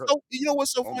 oh my god. So, you know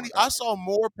what's so funny? I saw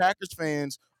more Packers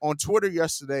fans on Twitter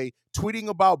yesterday tweeting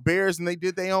about Bears than they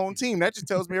did their own team. That just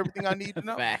tells me everything I need to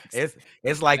know. Facts.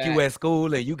 It's like you at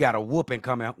school and you got a whooping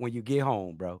coming when you get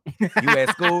home, bro. You at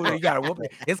school and you got a whooping.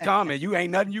 It's coming. You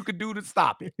ain't nothing you can do to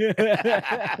stop it.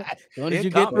 As soon as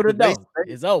you get through the door,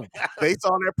 it's over. They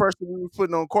saw that person we was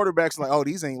putting on quarterbacks like, oh,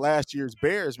 these ain't last year's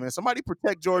Bears, man. Somebody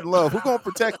protect Jordan Love. Who gonna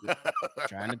protect him?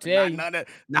 Trying to tell you. None of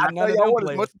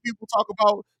as much as people talk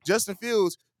about Justin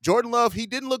Fields, Jordan Love, he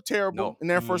didn't look terrible in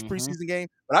their first preseason game.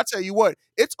 But I tell you what,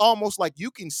 it's almost like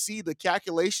you can see the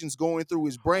calculations going through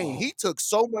his brain. He took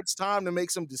so much time to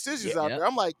make some decisions out there.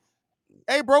 I'm like,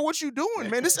 hey, bro, what you doing,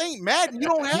 man? This ain't Madden. You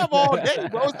don't have all day,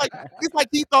 bro. It's like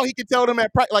he thought he could tell them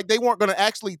at practice, like they weren't going to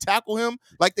actually tackle him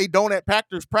like they don't at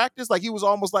Packers practice. Like he was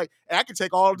almost like, I can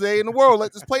take all day in the world.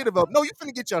 Let this play develop. No, you're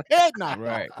finna get your head knocked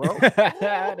out, bro.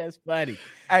 That's funny.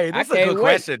 Hey, this is a good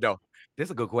question, though. This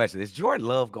is a good question. Is Jordan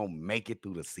Love going to make it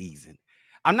through the season?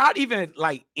 I'm not even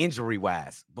like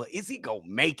injury-wise, but is he going to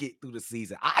make it through the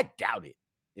season? I doubt it.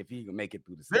 If he can make it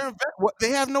through the season.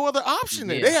 They have no other option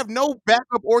there. They have no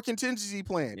backup or contingency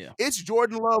plan. It's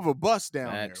Jordan Love or bust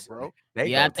down there, bro.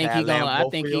 I think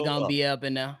he's gonna be up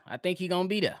in there. I think he's gonna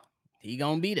be there.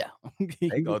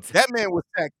 That man was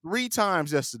sacked 3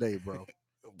 times yesterday, bro.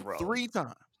 3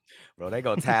 times. Bro, they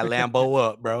gonna tie Lambeau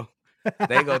up, bro.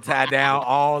 They gonna tie down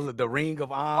all of the Ring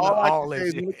of Honor, all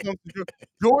that shit.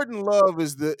 Jordan Love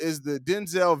is the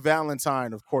Denzel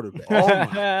Valentine of quarterback. Oh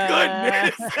my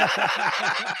goodness.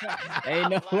 Ain't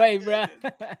no way, bro.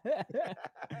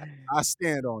 I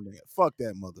stand on that. Fuck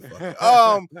that motherfucker.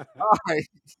 All right.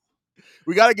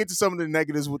 We got to get to some of the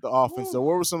negatives with the offense. So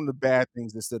what were some of the bad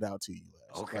things that stood out to you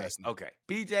last night? Okay.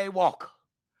 PJ Walker.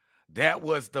 That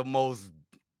was the most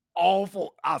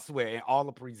awful, I swear, in all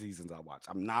the preseasons I watched.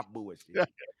 I'm not bullshit.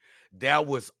 That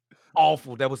was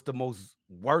awful. That was the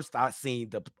worst I've seen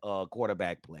the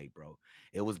quarterback play, bro.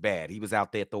 It was bad. He was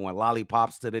out there throwing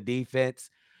lollipops to the defense.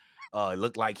 It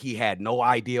looked like he had no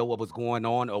idea what was going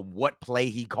on or what play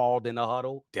he called in the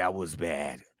huddle. That was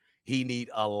bad. He need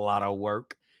a lot of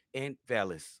work. And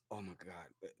fellas, oh my God,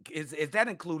 is that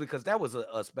included? Because that was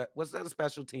was that a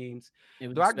special teams?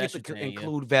 Do I get to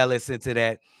include Velas into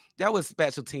that? That was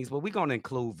special teams, but we're gonna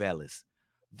include Velas.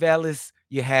 Velas,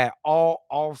 you had all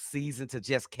off season to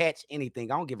just catch anything.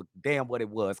 I don't give a damn what it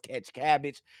was. Catch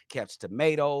cabbage, catch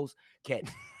tomatoes, catch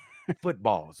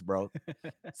footballs, bro.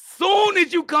 Soon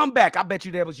as you come back, I bet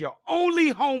you that was your only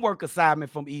homework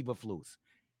assignment from Eberflus.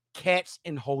 Catch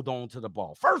and hold on to the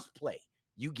ball. First play.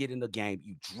 You get in the game,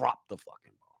 you drop the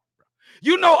fucking ball, bro.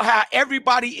 You know how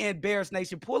everybody in Bears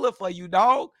Nation pull it for you,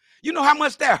 dog. You know how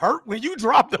much that hurt when you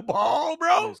drop the ball,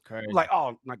 bro? It's crazy. Like,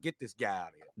 oh, now get this guy out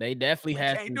of here. They definitely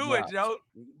have can't do it, Joe.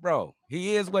 Bro,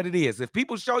 he is what it is. If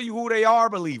people show you who they are,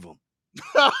 believe them.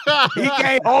 He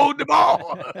can't hold the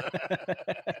ball.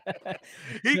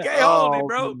 He can't hold it,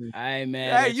 bro. Hey,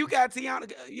 man. Hey, you got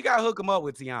Tiana. You got to hook him up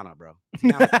with Tiana, bro.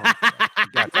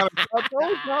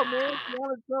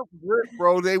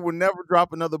 Bro, they would never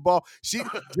drop another ball. She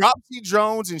dropped C.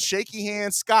 Jones and shaky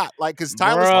hand Scott, like, because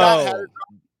Tyler Scott had to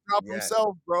drop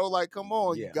himself, bro. Like, come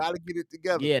on, you got to get it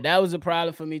together. Yeah, that was a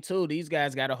problem for me too. These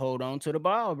guys got to hold on to the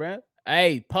ball, bro.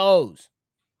 Hey, Pose.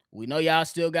 We know y'all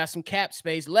still got some cap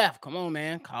space left. Come on,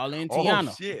 man. Call in Oh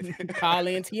Tiana. shit. Call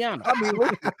in Tiana. I mean,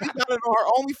 listen, we got it on our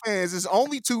OnlyFans. It's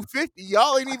only $250.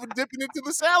 Y'all ain't even dipping into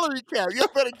the salary cap. Y'all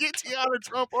better get Tiana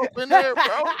Trump up in there,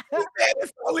 bro.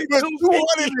 It's only With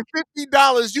 $250.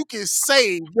 $250, you can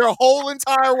save your whole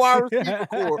entire wide receiver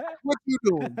core. What you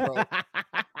doing, bro?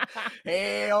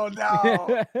 Hell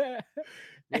no.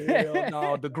 Hell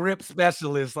no. The grip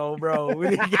specialist, bro.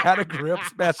 We got a grip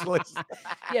specialist.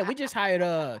 Yeah, we just hired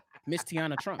Miss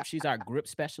Tiana Trump. She's our grip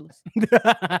specialist.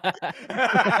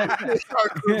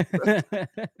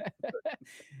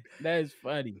 That's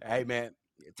funny. Hey man,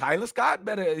 Tyler Scott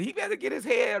better get his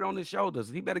head on his shoulders.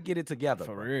 He better get it together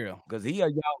For bro. real. Because he a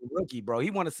young rookie, bro. I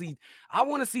want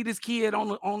to see this kid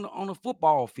on the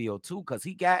football field too, because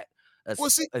he got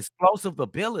explosive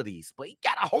abilities, but he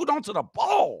gotta hold on to the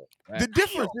ball. The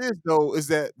difference is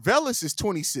that Velas is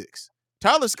 26.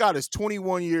 Tyler Scott is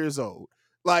 21 years old.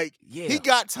 Like, he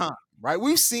got time, right?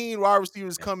 We've seen wide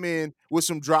receivers come in with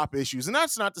some drop issues. And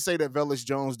that's not to say that Velus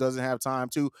Jones doesn't have time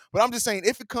too. But I'm just saying,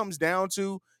 if it comes down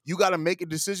to you got to make a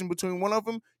decision between one of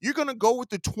them, you're going to go with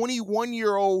the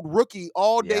 21-year-old rookie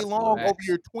all day long over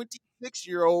your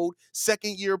 26-year-old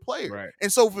second-year player. Right.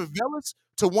 And so for Velus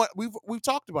to want, we've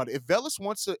talked about it. If Velus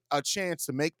wants a chance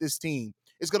to make this team,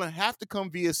 it's going to have to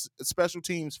come via special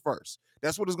teams first.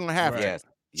 That's what it's going to happen. Yes.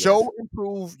 Show and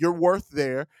prove your worth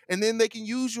there, and then they can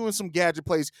use you in some gadget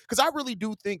plays. Because I really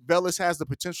do think Velas has the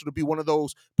potential to be one of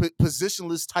those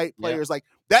positionless type players. Like,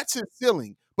 that's his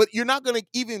ceiling, but you're not going to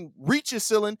even reach his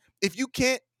ceiling if you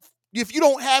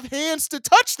don't have hands to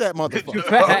touch that motherfucker.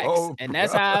 Facts. And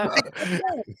that's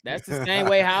that's the same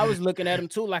way how I was looking at him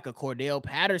too, like a Cordell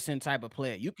Patterson type of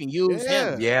player. You can use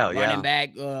him, running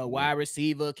back, wide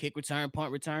receiver, kick return,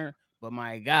 punt return. But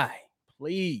my guy,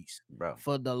 please, bro,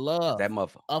 for the love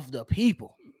of the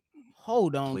people,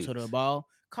 hold on to the ball.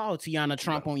 Call Tiana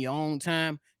Trump on your own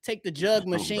time. Take the jug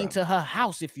machine to her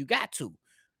house if you got to.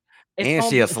 And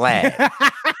she a slide.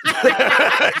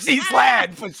 She's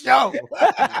sliding for sure.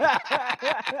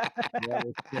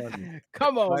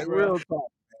 Come on, like, bro. Real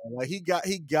talk, man. Like, he got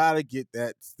to get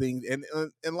that thing.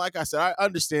 And like I said, I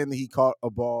understand that he caught a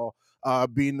ball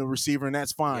being the receiver, and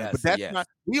that's fine. But that's not.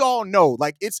 We all know,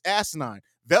 like, it's asinine.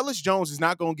 Velus Jones is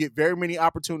not going to get very many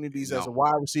opportunities as a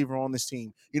wide receiver on this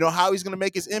team. You know how he's going to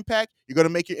make his impact? You're going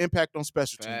to make your impact on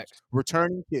special teams,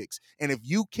 returning kicks. And if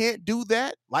you can't do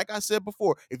that, like I said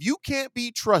before, if you can't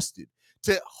be trusted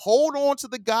to hold on to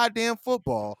the goddamn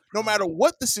football, no matter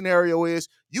what the scenario is,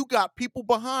 you got people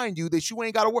behind you that you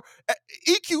ain't got to work.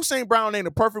 EQ St. Brown ain't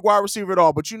a perfect wide receiver at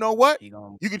all, but you know what?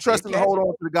 You can trust him to hold on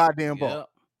to the goddamn ball.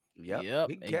 Yep,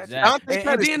 exactly.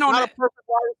 And then not a perfect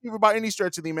wide receiver by any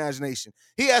stretch of the imagination.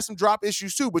 He has some drop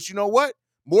issues too, but you know what?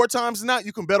 More times than not,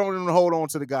 you can bet on him to hold on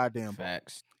to the goddamn ball.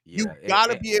 You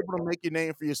gotta be able to make your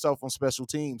name for yourself on special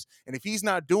teams. And if he's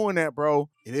not doing that, bro,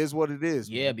 it is what it is.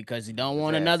 Yeah, because you don't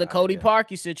want another Cody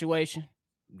Parkey situation.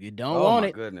 You don't want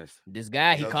it. Goodness. This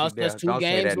guy, he cost us 2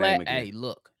 games last. Hey,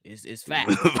 look, it's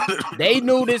fact. They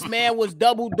knew this man was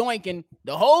double doinking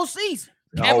the whole season.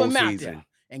 Kept him out there.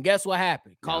 And guess what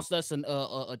happened? Cost us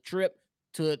a trip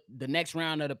to the next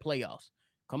round of the playoffs.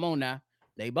 Come on now.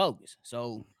 They bogus.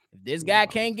 So if this guy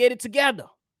can't get it together,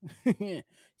 you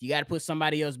got to put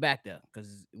somebody else back there,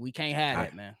 because we can't have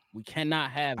that, man. We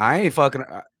cannot have it. I ain't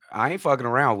fucking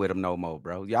around with him no more,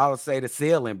 bro. Y'all say the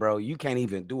ceiling, bro. You can't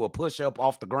even do a push-up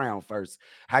off the ground first.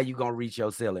 How you gonna reach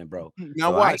your ceiling, bro?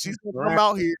 Now watch, he's gonna come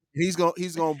out here. He's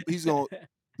gonna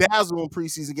dazzle in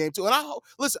preseason game too. And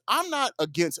listen, I'm not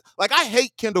against, like, I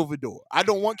hate Kendall Vidor. I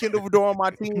don't want Kendall Vidor on my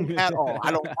team at all.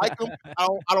 I don't like him. I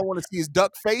don't want to see his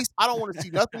duck face. I don't want to see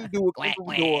nothing to do with Kendall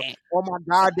Vidor on my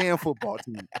goddamn football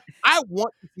team. I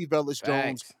want to see Velus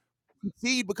Jones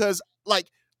succeed because, like,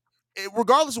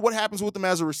 regardless of what happens with him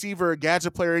as a receiver, a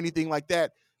gadget player, anything like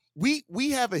that, we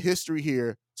have a history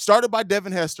here started by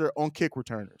Devin Hester on kick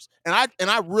returners. And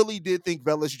I really did think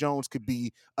Velus Jones could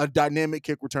be a dynamic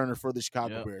kick returner for the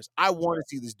Chicago Bears. I want to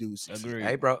see this dude succeed.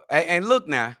 Hey, bro. And look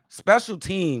now, special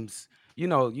teams, you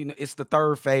know, it's the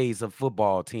third phase of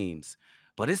football teams,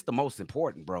 but it's the most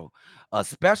important, bro. A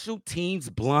special teams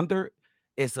blunder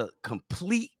is a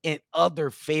complete and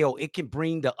utter fail. It can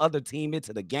bring the other team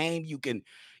into the game. You can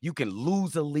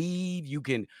lose a lead. You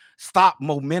can stop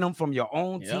momentum from your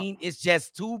own team. It's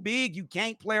just too big. You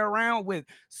can't play around with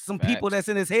some people that's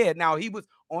in his head. Now, he was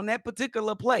on that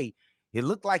particular play. It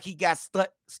looked like he got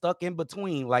stuck in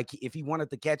between, like if he wanted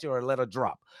to catch it or let her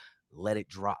drop. Let it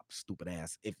drop, stupid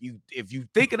ass. If you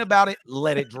thinking about it,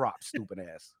 let it drop, stupid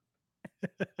ass.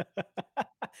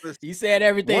 Listen, You said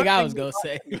everything I was gonna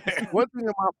say. one thing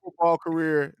in my football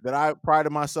career that I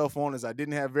prided myself on is I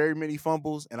didn't have very many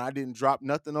fumbles and I didn't drop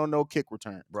nothing on no kick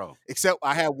return. bro. Except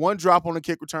I had one drop on a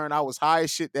kick return. I was high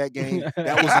as shit that game.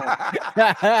 That was on.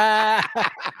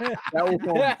 That was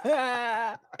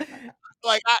on.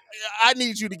 Like I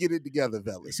need you to get it together,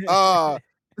 fellas.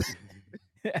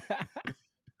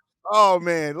 Oh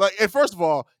man, like and first of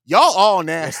all, y'all all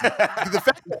nasty. The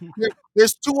fact that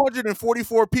there's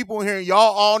 244 people in here and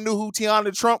y'all all knew who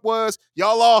Tiana Trump was,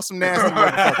 y'all all some nasty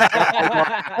motherfuckers.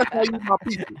 That's why you my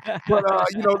people. But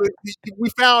you know, we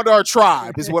found our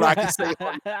tribe, is what I can say.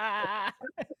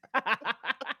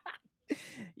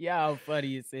 Y'all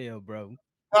funny as hell, bro.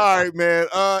 All right, man.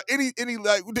 Any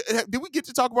like did we get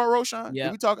to talk about Roshan? Yeah.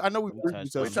 Did we talk? I know we We briefly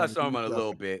touched on We it. touched on him a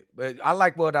little bit, but I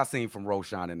like what I seen from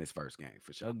Roshan in his first game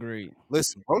for sure. Agreed.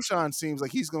 Listen, Roshan seems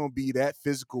like he's gonna be that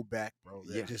physical back, bro.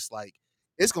 That Yeah. just like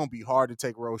it's gonna be hard to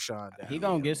take Roshan down. He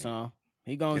gonna Yeah, get man. some.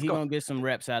 He It's gonna get some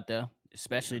reps out there,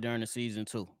 especially Yeah. during the season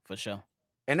too, for sure.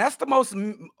 And that's the most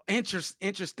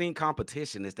interesting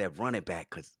competition is that running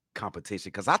back competition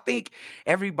because I think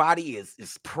everybody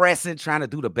is pressing, trying to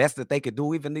do the best that they could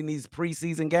do, even in these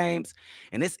preseason games.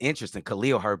 And it's interesting.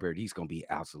 Khalil Herbert, he's going to be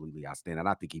absolutely outstanding.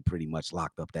 I think he pretty much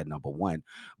locked up that number one.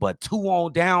 But 2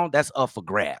 on down, that's up for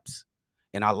grabs.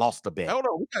 And I lost the bet. Hold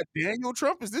on, we got Daniel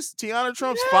Trump. Is this Tiana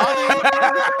Trump's father?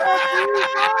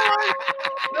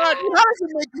 God, how does it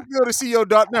make you feel to see your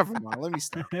daughter? Never mind. Let me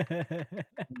stop.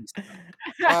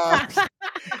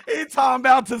 He talking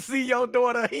about to see your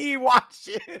daughter. He ain't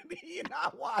watching. He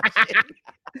not watching.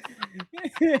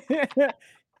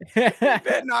 He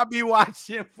better not be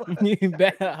watching.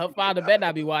 Her father better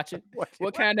not be watching.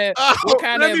 What kind of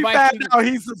Let me advice? find out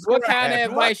he's What kind of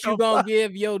subscribed. advice you gonna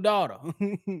give your daughter?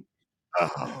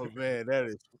 Oh man, that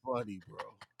is funny, bro.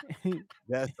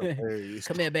 That's hilarious.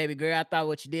 Come here, baby girl. I thought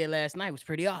what you did last night was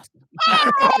pretty awesome.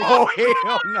 Oh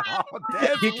hell no!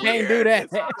 That's You can't do weird that.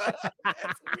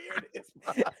 as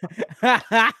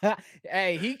fuck.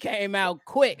 Hey, he came out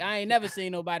quick. I ain't never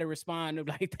seen nobody respond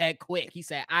like that quick. He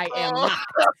said, "I am not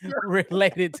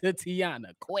related to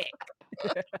Tiana." Quick.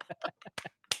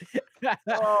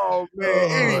 Oh man. Oh,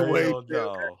 Anyway, hell man,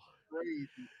 no. that's crazy.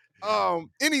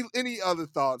 Any other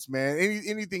thoughts, man?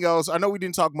 Anything else? I know we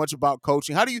didn't talk much about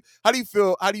coaching. How do you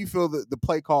feel the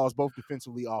play calls both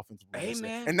defensively, offensively? Hey,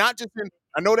 man. And not just in.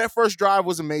 I know that first drive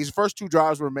was amazing. First 2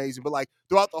 drives were amazing, but like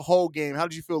throughout the whole game, how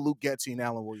did you feel Luke Getsy and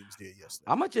Allen Williams did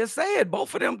yesterday? I'm gonna just say it.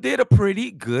 Both of them did a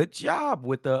pretty good job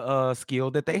with the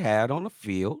skill that they had on the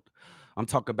field. I'm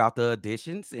talking about the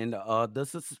additions and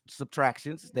the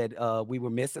subtractions that we were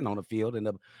missing on the field, and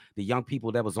the young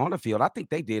people that was on the field. I think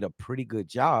they did a pretty good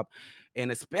job,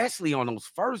 and especially on those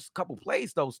first couple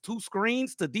plays, those 2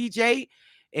 screens to DJ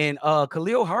and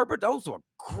Khalil Herbert. Those were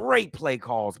great play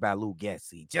calls by Lou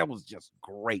Gessie. That was just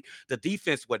great. The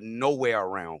defense was nowhere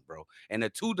around, bro. And the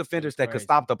 2 defenders that could crazy.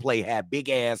 stop the play had big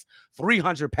ass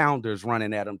 300-pounders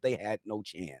running at them. They had no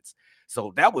chance.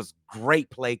 So that was great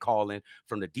play calling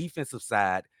from the defensive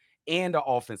side and the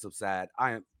offensive side.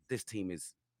 This team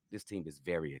is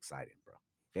very exciting, bro.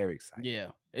 Very exciting. Yeah,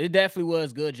 it definitely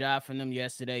was good job from them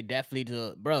yesterday.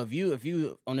 Definitely bro. If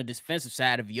you on the defensive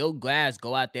side, if your guys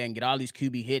go out there and get all these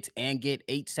QB hits and get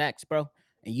 8 sacks, bro,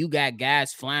 and you got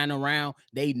guys flying around,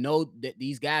 they know that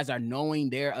these guys are knowing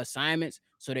their assignments,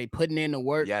 so they putting in the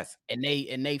work. Yes. And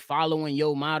they following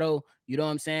your motto. You know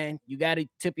what I'm saying? You got to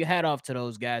tip your hat off to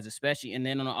those guys, especially. And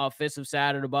then on the offensive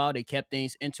side of the ball, they kept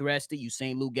things interested. You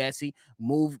seen Lou Gessie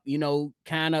move,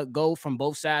 kind of go from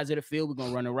both sides of the field. We're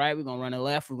gonna run it right, we're gonna run it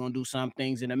left, we're gonna do some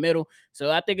things in the middle.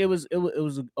 So I think it was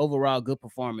an overall good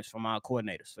performance from our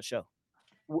coordinators for sure.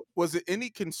 Was it any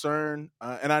concern?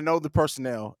 And I know the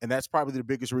personnel, and that's probably the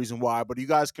biggest reason why. But are you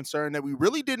guys concerned that we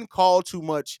really didn't call too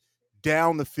much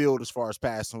down the field as far as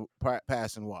passing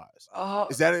wise?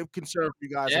 Is that a concern for you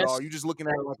guys at all? Are you just looking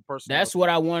at it like a person? That's what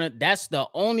I wanted. That's the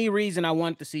only reason I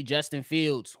wanted to see Justin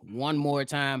Fields one more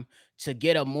time to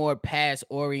get a more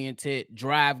pass-oriented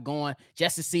drive going,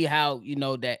 just to see how,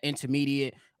 that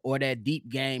intermediate or that deep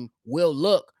game will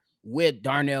look with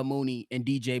Darnell Mooney and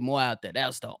DJ Moore out there.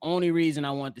 That's the only reason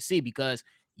I wanted to see, because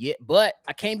but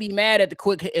I can't be mad at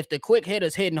if the quick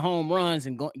hitters hitting home runs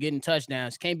and getting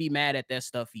touchdowns. Can't be mad at that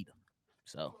stuff either.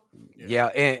 So yeah,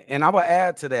 and I will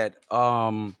add to that.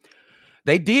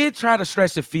 They did try to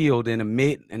stretch the field in the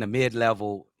mid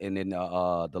level and in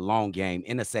the long game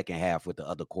in the second half with the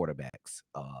other quarterbacks.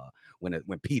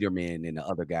 When Peterman and the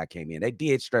other guy came in, they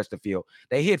did stretch the field.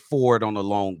 They hit Ford on a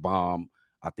long bomb,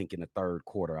 I think in the third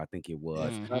quarter. I think it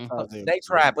was. Mhm. That's how They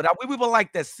tried, but we would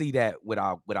like to see that with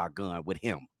our gun with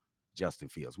him, Justin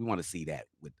Fields. We want to see that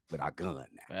with our gun now.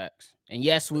 Facts. And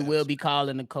yes, we will be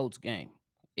calling the Colts game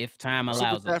if time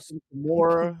allows Super us. Captain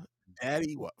Kimura,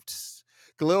 Daddy. What?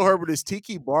 Khalil Herbert is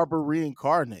Tiki Barber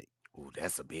reincarnate. Ooh,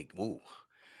 that's a big move.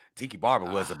 Tiki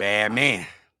Barber was a bad man.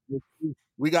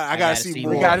 I gotta see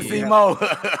more. We gotta see more.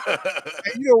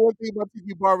 And you know one thing about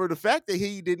Tiki Barber, the fact that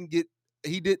he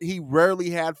rarely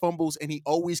had fumbles and he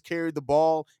always carried the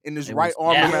ball in his right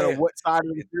arm no matter what side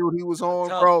of the field he was on,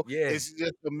 bro. It's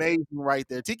just amazing right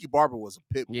there. Tiki Barber was a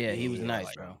pit bull. Yeah, he was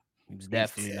nice, bro. He was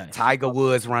definitely nice. Tiger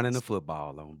Woods running the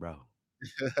football on, bro.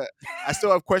 I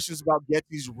still have questions about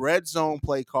Getsy's red zone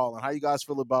play calling. How you guys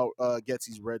feel about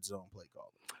Getsy's red zone play calling?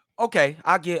 Okay,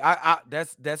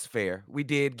 that's fair. We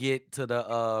did get to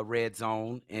the red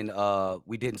zone and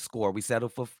we didn't score. We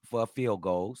settled for field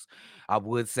goals. I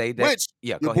would say that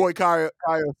your boy Kyle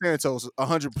Santos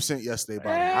 100% yesterday.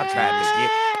 By the way,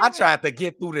 I tried to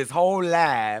get through this whole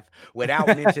live without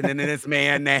mentioning this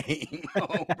man's name. Oh,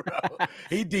 bro.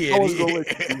 He did.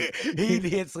 He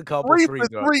hits a couple 3 for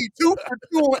 3, 2 for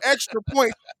 2 on extra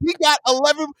points. He got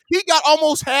 11. He got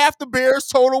almost half the Bears'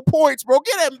 total points, bro.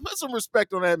 Put some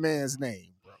respect on that man's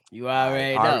name, bro. You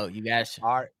already know. You guys.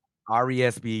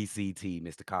 RESBCT,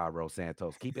 Mr. Cairo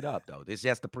Santos. Keep it up, though. This is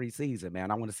just the preseason,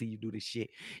 man. I want to see you do this shit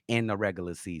in the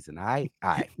regular season. All right.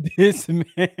 This man.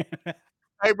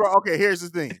 Hey, bro. Okay, here's the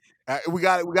thing. We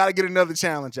got to get another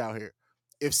challenge out here.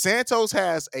 If Santos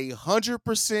has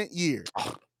 100% year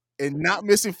and not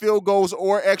missing field goals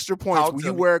or extra points, will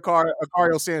you wear a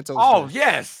Cario Santos? Oh,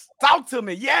 yes. Talk to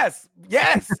me. Yes.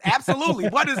 Yes, absolutely.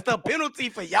 What is the penalty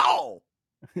for y'all?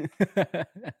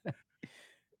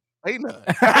 Ain't none.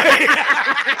 This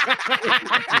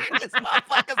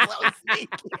motherfucker's so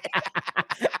sneaky.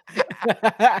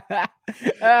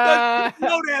 You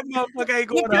know that motherfucker ain't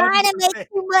going. You're trying to make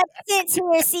too much sense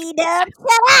here, C-Dub.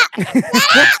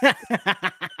 Shut up.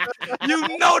 You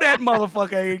know that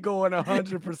motherfucker ain't going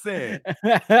 100%.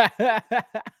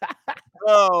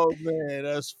 Oh man,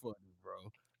 that's funny,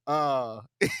 bro.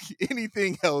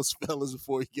 Anything else, fellas,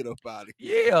 before we get up out of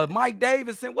here? Yeah, Mike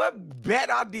Davidson. What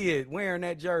bet I did wearing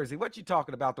that jersey? What you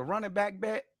talking about? The running back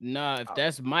bet? Nah, if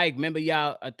that's Mike, remember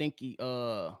y'all, I think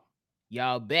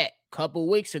y'all bet a couple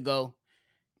weeks ago.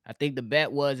 I think the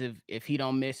bet was if he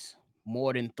don't miss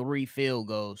more than 3 field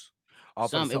goals. It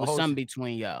was something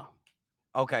between y'all.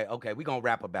 Okay. We're gonna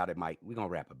rap about it, Mike. We're gonna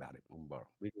rap about it. All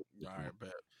right,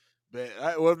 bet. All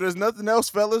right, well, if there's nothing else,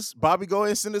 fellas, Bobby, go ahead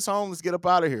and send us home. Let's get up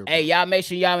out of here. Hey, y'all make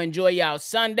sure y'all enjoy y'all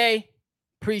Sunday.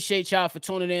 Appreciate y'all for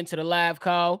tuning in to the live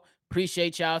call.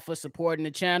 Appreciate y'all for supporting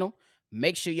the channel.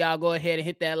 Make sure y'all go ahead and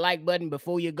hit that like button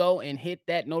before you go and hit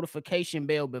that notification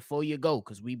bell before you go,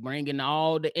 because we bringing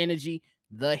all the energy,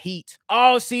 the heat,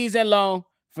 all season long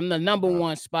from the number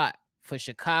one spot for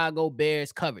Chicago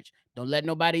Bears coverage. Don't let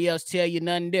nobody else tell you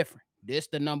nothing different. This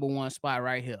the number one spot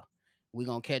right here. We're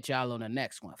going to catch y'all on the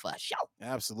next one for sure.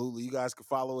 Absolutely. You guys can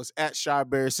follow us at Chi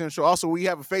Bears Central. Also, we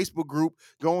have a Facebook group.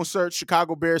 Go and search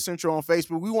Chicago Bears Central on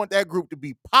Facebook. We want that group to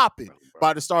be popping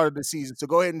by the start of the season. So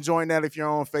go ahead and join that if you're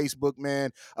on Facebook,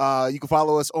 man. You can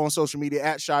follow us on social media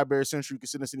at Chi Bears Central. You can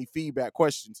send us any feedback,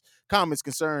 questions, comments,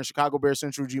 concerns,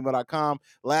 ChicagoBearsCentral@gmail.com.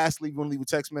 Lastly, you want to leave a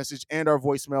text message and our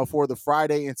voicemail for the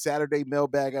Friday and Saturday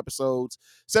mailbag episodes,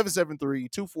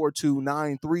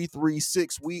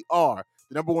 773-242-9336. We are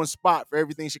the number one spot for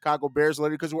everything Chicago Bears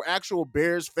related because we're actual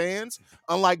Bears fans,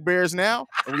 unlike Bears Now.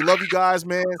 And we love you guys,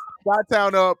 man.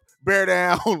 Skytown up, Bear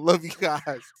down. Love you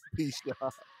guys. Peace,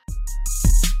 y'all.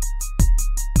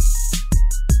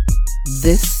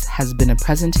 This has been a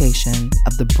presentation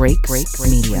of the Break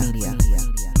Media.